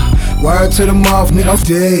 y'all. Word to the muff, nigga.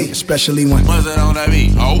 D. Especially when. What's that on that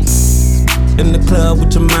beat? Oh. In the club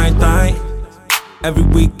with your mind thing. Every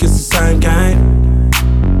week it's the same game.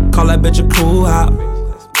 Call that bitch a cool hop.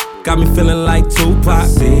 Got me feeling like Tupac. I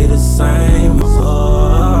see the same.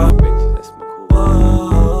 I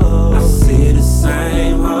see the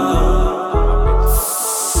same.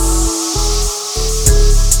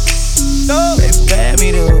 Baby, pay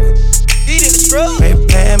me the hook. He did the scrub. Baby,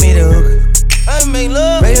 pay me the hook. I make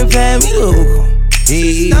love. Baby, pay me the hook.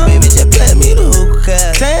 Baby, just play me the hook.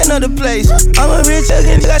 Tan of the place. I'm a rich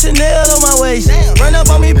again, got Chanel on my waist. Run up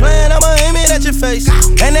on me playing, I'ma aim it at your face.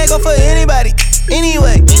 And that go for anybody,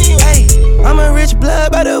 anyway. Hey, I'm a rich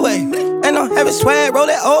blood by the way. And I'm having swag, roll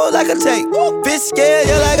that old like a tape. Bitch scared,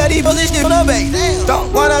 yeah, like I got these shit on the base.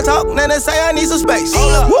 Don't wanna talk, then they say I need some space.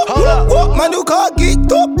 Whoop, whoop, whoop, my new car geeked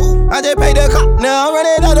up. I just paid the cop, now I'm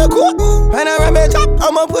running out of court. And I run back top,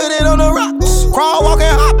 I'ma put it on the rocks. Crawl, walk,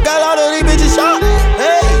 and hop, got all of these bitches shot.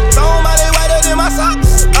 Hey, somebody whiter than my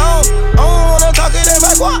socks. I don't wanna talk it in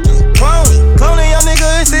my guap. Cloning young nigga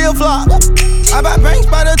and still flop. I buy banks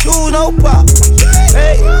by the tools, no pop.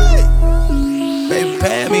 Hey, baby,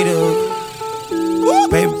 pay me the hook.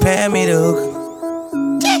 Baby, pay me the hook.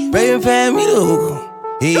 Baby, pay me the hook.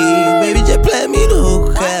 Hey, baby, just play me the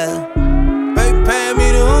hook. Baby, pay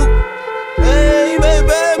me the hook. Hey, baby,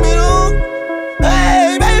 pay me the hook.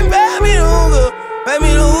 Hey, baby, pay me the hook. Pay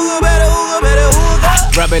me the hook, better hook, better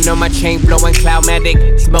hook. Rubbing on my chain, blowing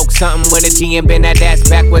Cloudmatic. Smoke something with a G and bend that ass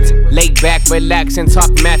backwards. Lay back, relax, and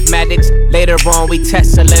talk mathematics. Later on, we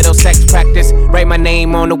test a little sex practice. Write my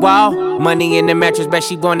name on the wall. Money in the mattress, bet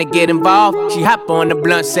she wanna get involved. She hop on the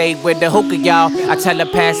blunt, say with the hookah, y'all. I tell her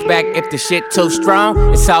pass back if the shit too strong.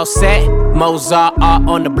 It's all set. Mozart art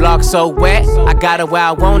on the block so wet. I got her where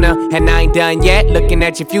I want her, and I ain't done yet. Looking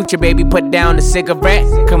at your future, baby, put down the cigarette.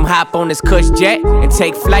 Come hop on this cush jet and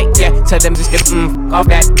take flight, yeah. Tell them just off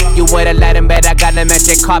that. You would've let him bet I got him at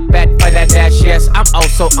that carpet for that dash, yes. I'm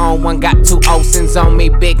also on one, got 2 Olsons on me.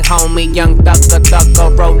 Big homie, young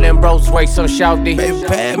thugger, rolling Rolls Royce, so shouty. Baby,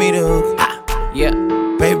 pay me the hook. Yeah.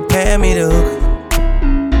 Baby, pay me the hook.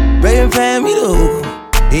 Baby, pay me the hook.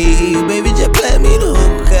 Hey, baby, just play me the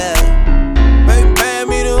hook. Baby, pay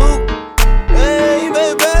me the hook. Hey,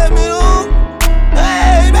 baby, pay me the hook.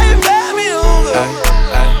 Hey, baby, pay me the hook.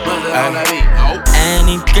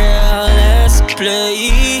 Any girl, let's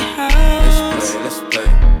play house.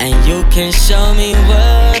 And you can show me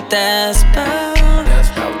what that's about.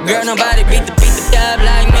 Girl, nobody beat the dub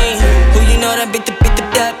like me. Who you know that beat the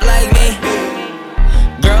dub like me?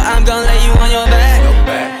 Girl, I'm gon' lay you on your back.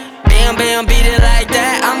 Bam, bam, beat it like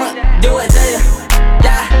that. I'ma do it to you.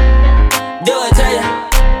 Yeah, do it to you.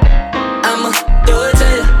 I'ma do it to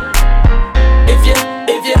you. If you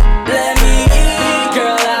let me,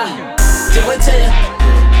 girl, I'll do it to you.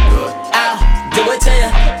 I'll do it to you.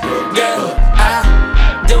 Girl,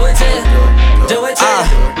 I'll do it to you. Do it to you.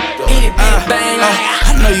 Eat it, beat it, bang like.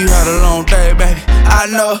 I know you had a long day, baby. I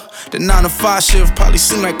know the 9 to 5 shift probably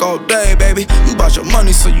seem like all day, baby. You bought your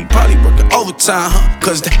money, so you probably working overtime, huh?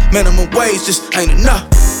 Cause the minimum wage just ain't enough.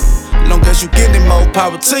 Long as you getting more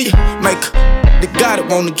power to you. Make the God that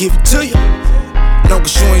wanna give it to you. Long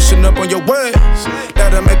as you ain't shitting up on your words,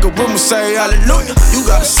 that'll make a rumor say hallelujah. You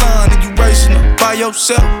got a son and you raising up by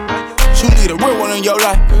yourself. You need a real one in your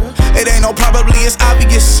life. It ain't no probably, it's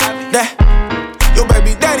obvious that your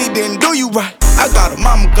baby daddy didn't do you right. I got a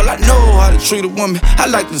mama, girl, I know how to treat a woman. I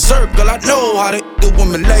like dessert, girl, I know how to the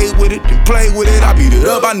woman lay with it and play with it. I beat it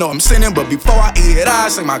up, I know I'm sinning, but before I eat it, I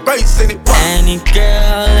say my grace in it. Any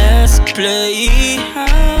girl, let's play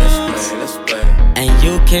house. Let's play. And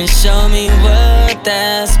you can show me what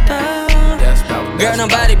that's about. Girl,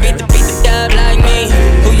 nobody beat the dub like me.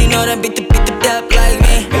 Who you know that beat the dub like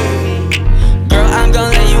me? Girl, I'm gon'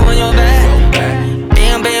 lay you on your back.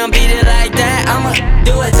 Bam, bam, beat it like that. I'ma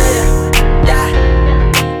do it to you. Yeah,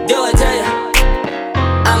 do it to you.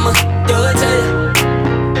 I'ma do it to you.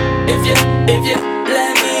 If you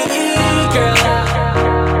let me, girl.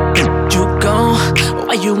 You gone,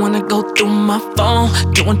 why you wanna go through my phone.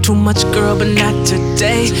 Doing too much, girl, but not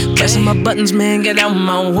today. Pressing my buttons, man, get out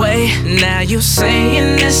my way. Now you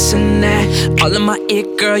saying this and that, all in my ear,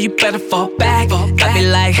 girl, you better fall back. Got me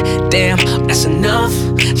like, damn, that's enough.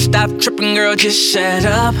 Stop tripping, girl, just shut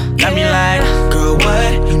up. Got me like, girl,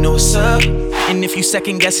 what? You know what's up. And if you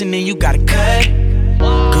second guessing, then you gotta cut.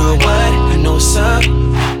 Girl, what? You know what's up.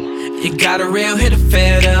 You got a real hitter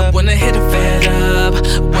fed up. Wanna hit it fed up.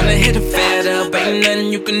 Wanna hit it fed up. Ain't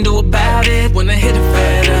nothing you can do about it. Wanna hit it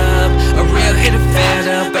fed up. A real hitter fed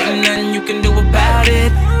up. Ain't nothing you can do about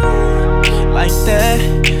it. Like that.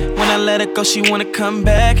 When I let her go, she wanna come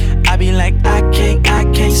back. I be like, I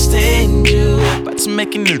can't stand you. About to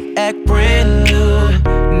make a new act brand new.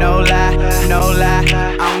 No lie, I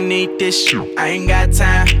don't need this shit. I ain't got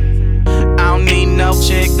time. I don't need no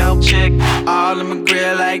chick. All in my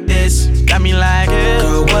grill like this. Got me like,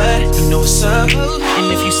 girl, what? You know what's up.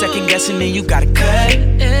 And if you second guessing, then you gotta cut.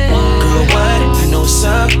 Girl, what? You know what's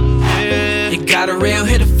up. You got a real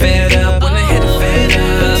hitter fed up. Wanna hit it fed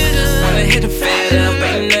up. Wanna hit it fed up.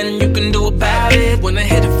 Ain't nothing you can do about it. Wanna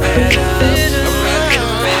hit it fed up. A real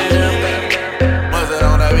hitter fed up. What's it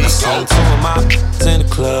on that beat? I saw two of my in the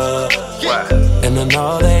club. And I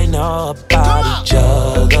know they know about each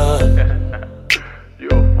other.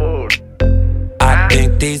 I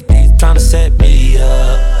think these beats tryna set me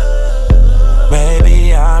up.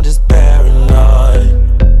 Maybe I'm just paranoid.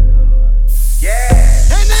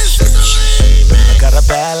 I got a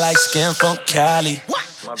bad like skin from Cali.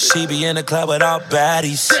 She be in the club with all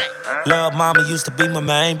baddies. Love mama used to be my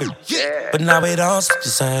main bitch, but now we don't speak the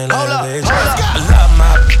same language. I love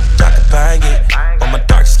my bitch, I can bang it. But my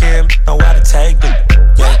dark skin know how to take it.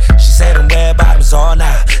 Yeah, she say them red bottoms all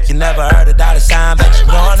night. You never heard a dollar sign, but you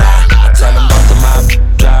know now. I tell them both of my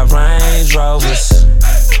drive Range Rovers.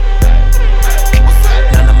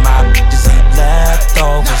 None of my bitches eat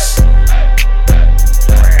leftovers.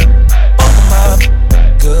 Both of my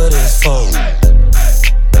good as food.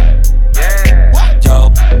 Yo,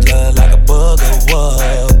 blood like a booger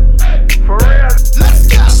would. For real, let's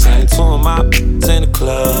go. I seen two of my bitches in the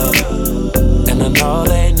club, and I know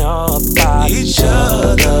they know about each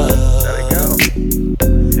other.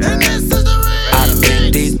 And this is the real. I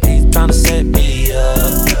think these beats tryna set me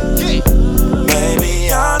up.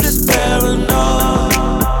 Maybe I'm just paranoid.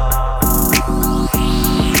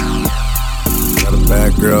 Got a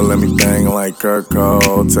bad girl, let me bang like Kurt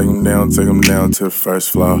Cole. Take him down to the first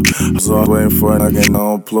floor. I was always waiting for it, I get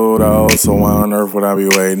on Pluto. So why on earth would I be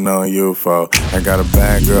waiting on you for? I got a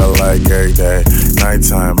bad girl like every day.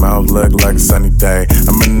 Nighttime, mouth look like a sunny day.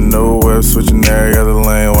 I'm in the new whip, switching every other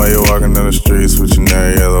lane while you're walking down the street, switching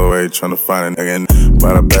every other way, trying to find a nigga.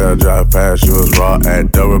 But I bet I drive past you, was raw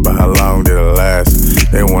at Dover, but how long did it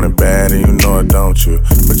last? They want it bad and you know it, don't you?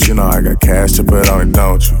 But you know I got cash to put on it,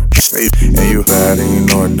 don't you? And you bad and you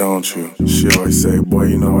know it, don't you? She always say, boy,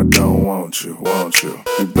 you know I don't want you, won't you?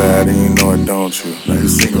 You bad and you know it, don't you? Now you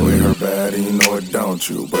single with her bad and you know it, don't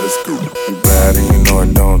you? But it's cool. You bad and you know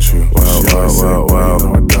it, don't you? Well, you know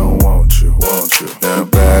I don't want you, won't you? You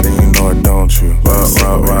bad and you know it, don't you?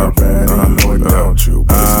 Bad and you know it, don't you?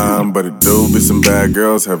 But it do be some bad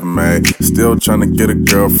girls having made. Still trying to get a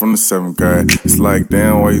girl from the 7th grade. It's like,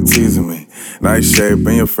 damn, why you teasing me? Nice shape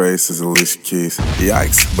in your face is Alicia Keys.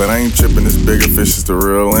 Yikes, but I ain't tripping, this bigger fish is the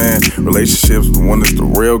real end. Relationships, but when it's the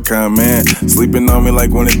real kind, man. Sleeping on me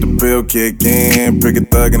like when it's the bill kick in. Pick a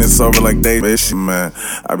thug and it's over like Dave Ishi, man.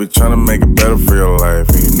 I be trying to make it better for your life.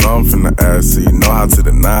 And you know I'm finna ask, so you know how to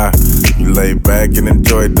deny. You lay back and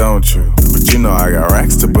enjoy it, don't you? But you know I got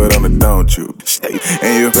racks to put on it, don't you?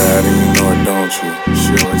 And you bad and you know it, don't you?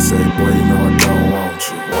 She always say, boy, you know I don't want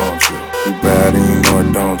you, won't you? You bad and you know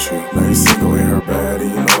it, don't you? Now you single with her bad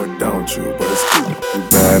and you know it, don't you? But it's cool. You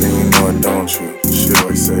bad and you know it, don't you? She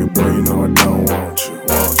always say, boy, you know I don't want you,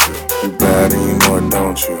 won't you? You bad and you know it,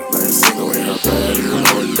 don't you? Now you single with her bad and you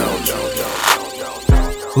know it, don't you?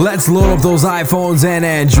 Let's load up those iPhones and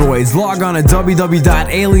Androids. Log on to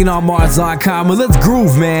www.alienonmars.com and let's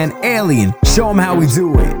groove, man. Alien, show them how we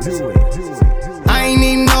do it. I ain't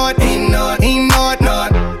even know it,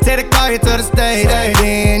 Take the car here to the stage,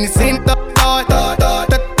 then you seen the thought,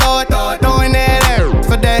 throwing that air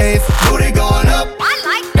for days. Booty going up, I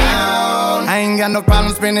like that. Down. I ain't got no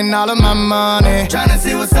problem spending all of my money, tryna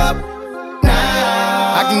see what's up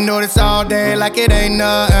now. I can do this all day like it ain't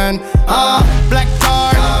nothing. Black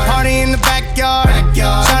card, party in the backyard.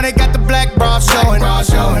 Shawty got the black bra showing.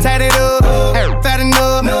 Tatted up, fat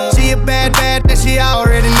enough. She a bad, that she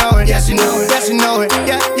already know it. Yeah, she know it. Yeah, she know it.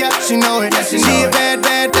 Yeah, she know it. She a bad,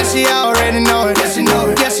 that she already know it. Yeah, she know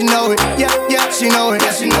it. Yeah, she know it. Yeah, she know it.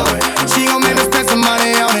 Yeah, she know it. She gon' make me spend some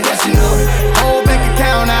money on it. Yeah, she know it. Whole bank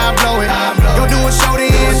account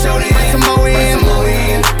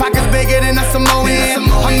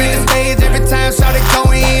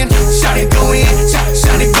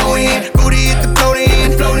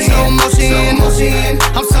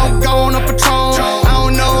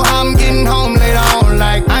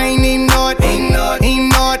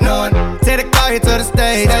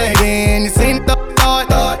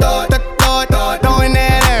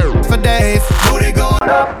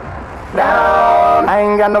I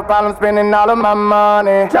ain't got no problem spending all of my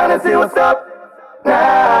money. Tryna see what's up now.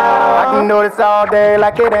 I can do this all day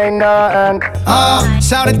like it ain't nothing.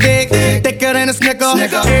 Shout it dick, thicker than a snicker.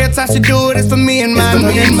 Every time she do it, it's for me and my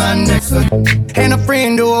nigga. And a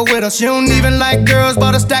friend do it with her. She don't even like girls,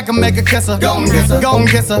 but a stack and make her kiss her. Gon' kiss her, gon'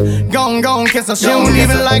 kiss her, gon' kiss her. She don't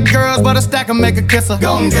even like girls, but a stack and make her kiss her.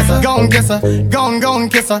 Gon' kiss her, gon' kiss her, gon'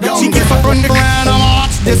 kiss her. She kiss her from the ground, I'ma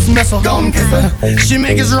watch dismissal. Gon' kiss her. She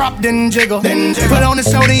make it drop, then jiggle. Put on the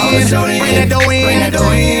shoulder in, bring that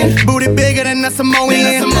dough in. Booty bigger than a Samoan.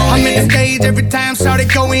 I'm in the stage every time, shout it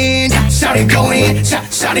go in. Shout it go in,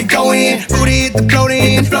 shout it go in. Booty hit the float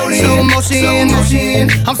in, slow motion.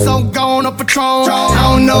 I'm so gone up Patron.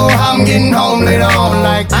 I don't know how I'm getting home later on.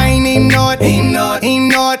 Like I ain't even know it, ain't know it.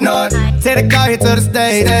 Take the car here to the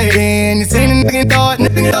stage, then you seen the nigga thought,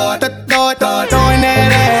 throwing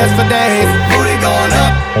that ass for days. Booty going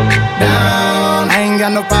up, down. I ain't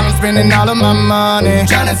got no problem spending all of my money.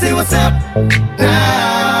 Tryna see what's up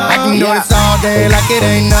now. I can do this all day like it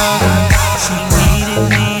ain't nothing. She need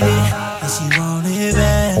it, and she want it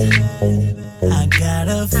bad. I got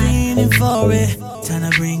a feeling for it,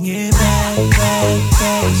 tryna bring it back.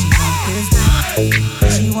 She want this,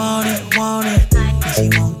 she want it, and she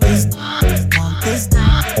want this,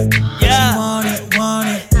 yeah. She want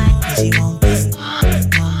it, and she want this.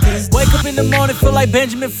 Wake up in the morning, feel like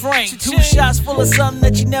Benjamin Frank. 2 shots full of something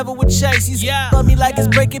that you never would chase. Used to love me like it's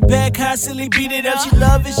Breaking Bad, constantly beat it up. She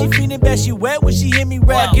love it, she feeling bad, she wet when she hear me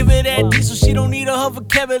rap. Give her that diesel, she don't need her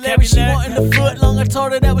vocabulary. She wantin' the foot long, I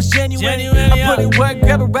told her that was genuine. I put in work,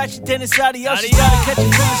 grab a ratchet, then it's adios. She started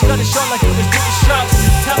catching feelings, cut it short like it was doing sharks.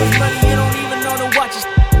 Time is money, you don't even know to watch it.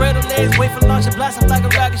 Spread her legs, wait for launch and blast them like a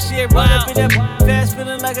rocket shit. Run up in that fast,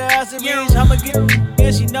 feeling like a acid range. I'ma get her,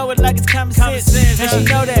 yeah, she know it like it's common sense. And she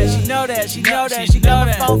know that. She got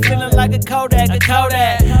my phone feeling like a Kodak.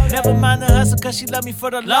 Never mind the hustle, cause she love me for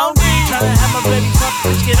the long day. Tryna have my baby talk,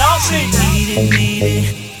 bitch, get off me. Need it,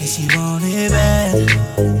 and she want it bad.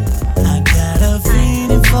 I got a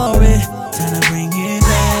feeling for it, tryna bring it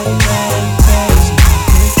back.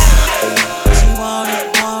 She want it,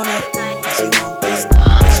 and she want this.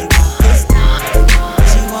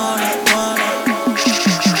 She want it.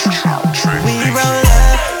 We roll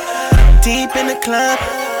up, deep in the club,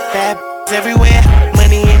 bad everywhere,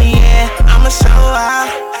 money in the air. I'ma show out,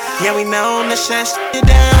 yeah we know to shut shit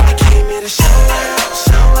down. I came here to show out.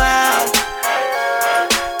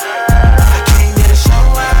 I came here to show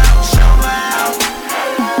out.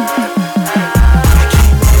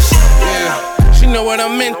 Yeah, she know what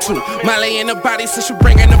I'm into. Molly in the body, so she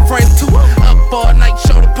bringing a friend too. Up all night,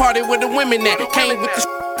 show the party with the women that came with the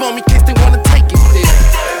on me, case they wanna take it there.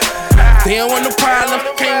 They don't want no problem.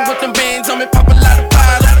 Came with them bands on me, pop a lot of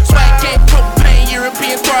pile up. Swag game, propane,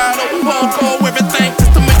 European throttle. Walk over everything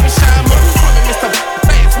just to make me shine more. Probably Mr.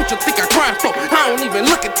 Fast, what you think I crying for? I don't even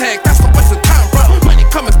look at tag, that's a waste of time, bro. Money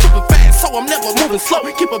coming stupid fast, so I'm never moving slow.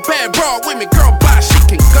 Keep a bad broad with me, girl, bye, she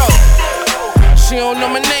can go. She don't know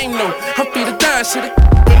my name, no. I'm feet of dime, shit,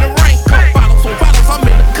 when the rain come. Bottles on bottles, I'm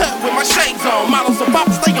in the cut with my shades on. Models and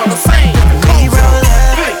bottles, stay on the same. We roll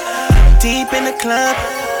up, deep in the club,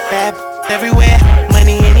 bad everywhere,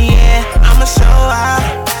 money in the air. I'ma show out,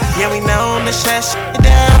 yeah we know to shut shit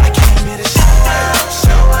down. I came here to show out.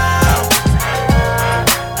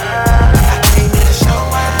 I came here to show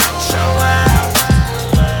out.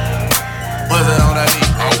 What's that on that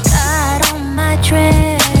beat? I got on my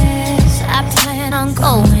dress, I plan on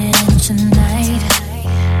going tonight.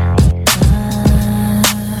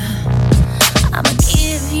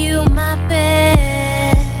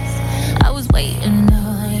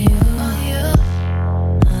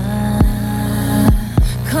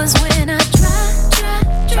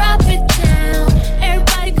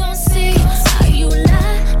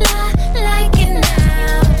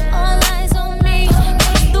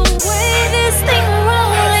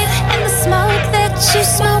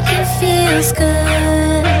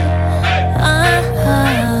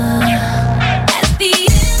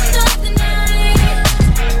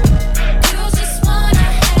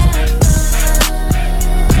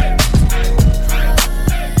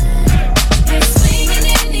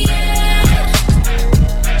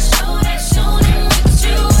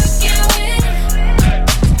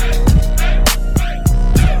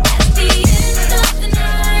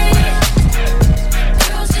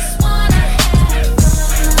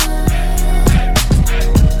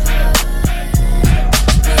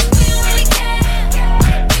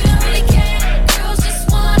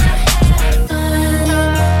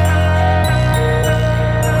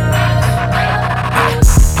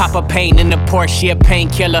 for pain in the Porsche, she a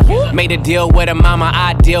painkiller. Made a deal with her mama,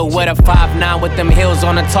 I deal with her. 5'9" with them heels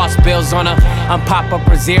on her, toss bills on her. I'm pop up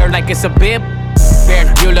brazier like it's a bib.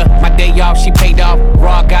 Bueller, my day off, she paid off.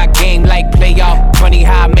 Raw got game like playoff. Funny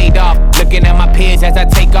how I made off. Looking at my peers as I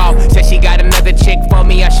take off. Said she got another chick for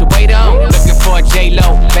me, I should wait on. Looking for a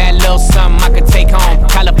J-Lo, bad little something I could take home.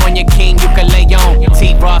 California king, you can lay on.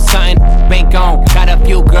 T-Raw something, bank on. Got a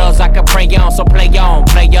few girls I can pray on, so play on.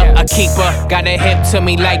 Play up, a keeper, got a hip to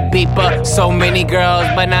me like beeper. So many girls,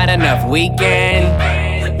 but not enough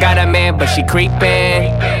weekend. Got a man, but she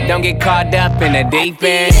creepin'. Don't get caught up in the deep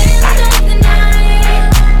end.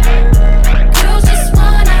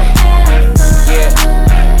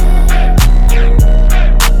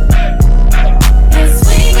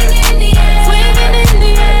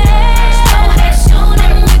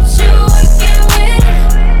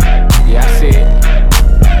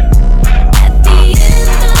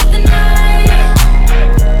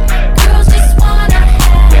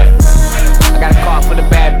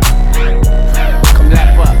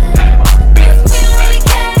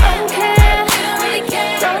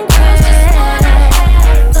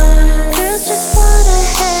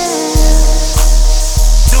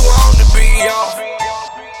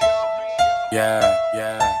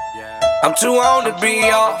 I'm too on to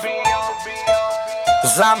be off,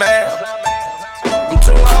 'cause I'm bad. I'm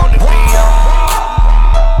too on to be off.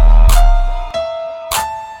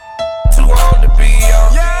 Too on to be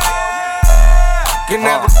off. Can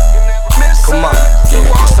never miss. Come on.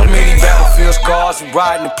 So many battlefield scars and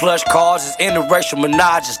riding in plush cars. It's interracial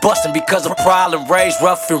menages. Busting because of problem, raised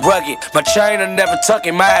rough and rugged. My chain I never tuck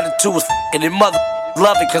in. My attitude was f***ing and mother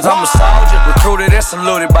love it, cause I'm a soldier. Recruited and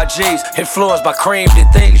saluted by G's. Influenced by cream, did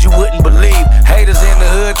things you wouldn't believe. Haters in the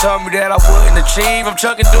hood told me that I wouldn't achieve. I'm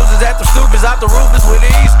chucking deuces at the stupids out the roofers with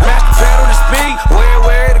ease. Master pedal to speed,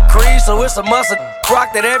 wear the crease. So it's a must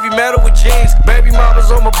rock that heavy metal with jeans. Baby mama's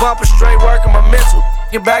on my bumper, straight working my mental.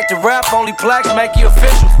 Get back to rap, only plaques make you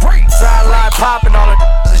official. Sideline popping, all the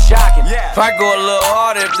is shocking. If I go a little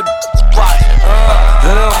harder, if the watching.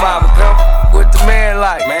 Little mama, come with the man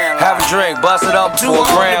like. Have a drink, bust it up for a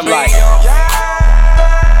gram like.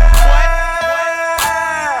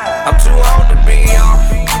 I'm too on to be on.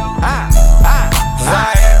 I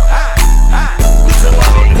am. I'm too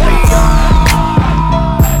on to be on.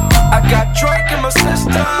 I got Drake in my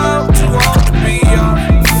system. Too on to be on.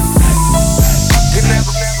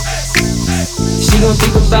 She gon'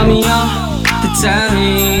 think about me all the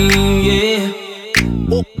time, yeah.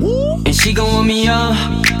 And she gon' want me all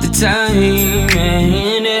the time,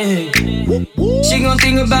 yeah. She gon'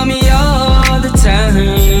 think about me all the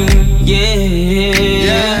time,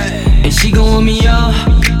 yeah. And she gon' want me all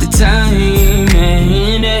the time,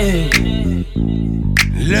 yeah.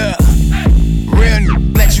 Look, real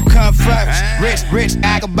let you come first. Rich,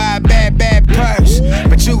 I can buy a bad purse.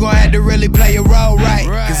 But you gon' have to really play your role right.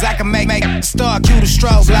 Cause I can make a star cue the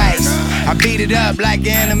strobe lights. I beat it up like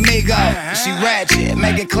an amigo. She ratchet,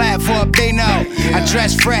 make it clap for a Bino. I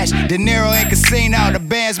dress fresh, De Niro in casino. The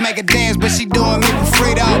bands make a dance, but she doing me for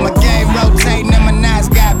free though. My game rotating and my knots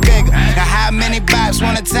got bigger. Now how many bops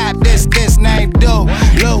wanna top this name do?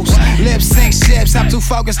 Loose, lip sync ships. I'm too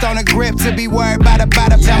focused on the grip to be worried about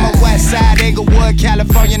I'm a West Side, Inglewood,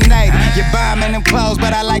 California native. You're bombing them clothes,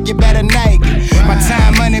 but I like you better naked. My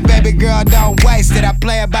time, money, baby girl, don't waste it. I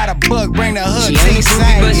play about a book, bring the hood, she ain't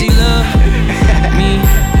groovy, but she love me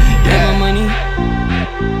and my money.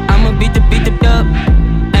 I'ma beat the up,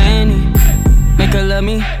 Annie, make her love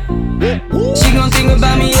me. She gon' think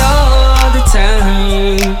about me all the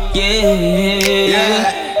time,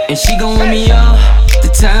 yeah. And she gon' want me all the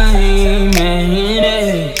time,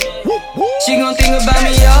 yeah. She gon' think about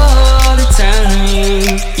me all the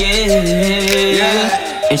time,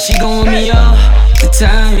 yeah. And she gon' want me all the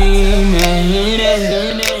time, yeah.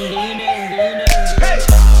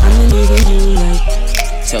 I'm the nigga you like.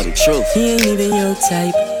 Tell the truth. He ain't even your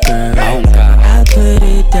type, girl. Oh God. I put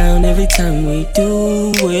it down every time we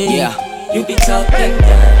do it. Yeah. You be talking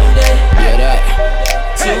dirty, yeah, that.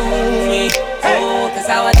 to me. Oh, cause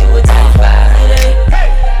how I do it to your body.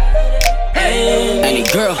 Any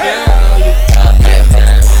girl.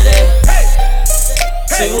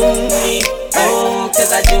 To me, oh,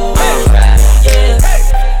 cause I do it right, yeah.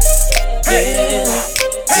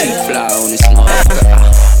 T-fly on this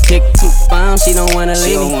motherfucker. Kick 2 pounds, she don't wanna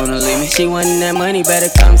leave me. She wantin' that money, better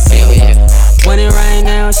come see me. Yeah. Want it right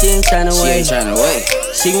now, she ain't tryna wait.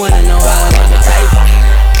 She wanna know how I nigga type.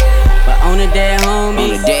 But on the dead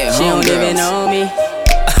homie, she don't even know me.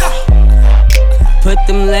 Put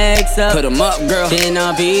them legs up, put them up, girl. Then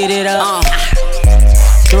I'll beat it up.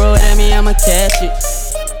 Throw it at me, I'ma catch it.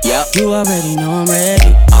 Yep. You already know I'm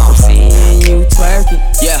ready. I'm seeing you twerking.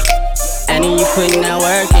 Yeah. And then you putting that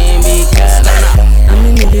work in because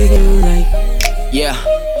I'm the nigga you like. Yeah.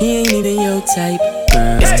 He ain't even your type,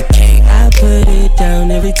 girl. It's the king. I put it down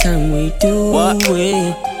every time we do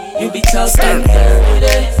it. You be talking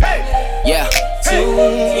dirty. Yeah. To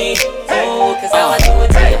me, oh, cause how I do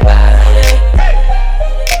it to your body.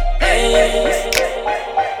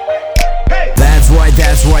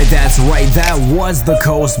 That's right. That was The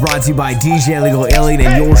Coast, brought to you by DJ Illegal Alien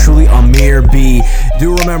and yours truly, Amir B.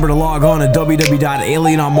 Do remember to log on to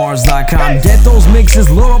www.alienonmars.com. Get those mixes,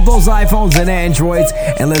 load up those iPhones and Androids,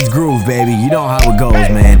 and let's groove, baby. You know how it goes,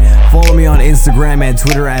 man. Follow me on Instagram and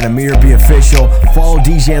Twitter at Amir B Official. Follow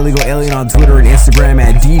DJ Illegal Alien on Twitter and Instagram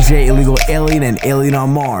at DJ Illegal Alien and Alien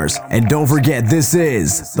on Mars. And don't forget, this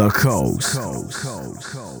is The Coast.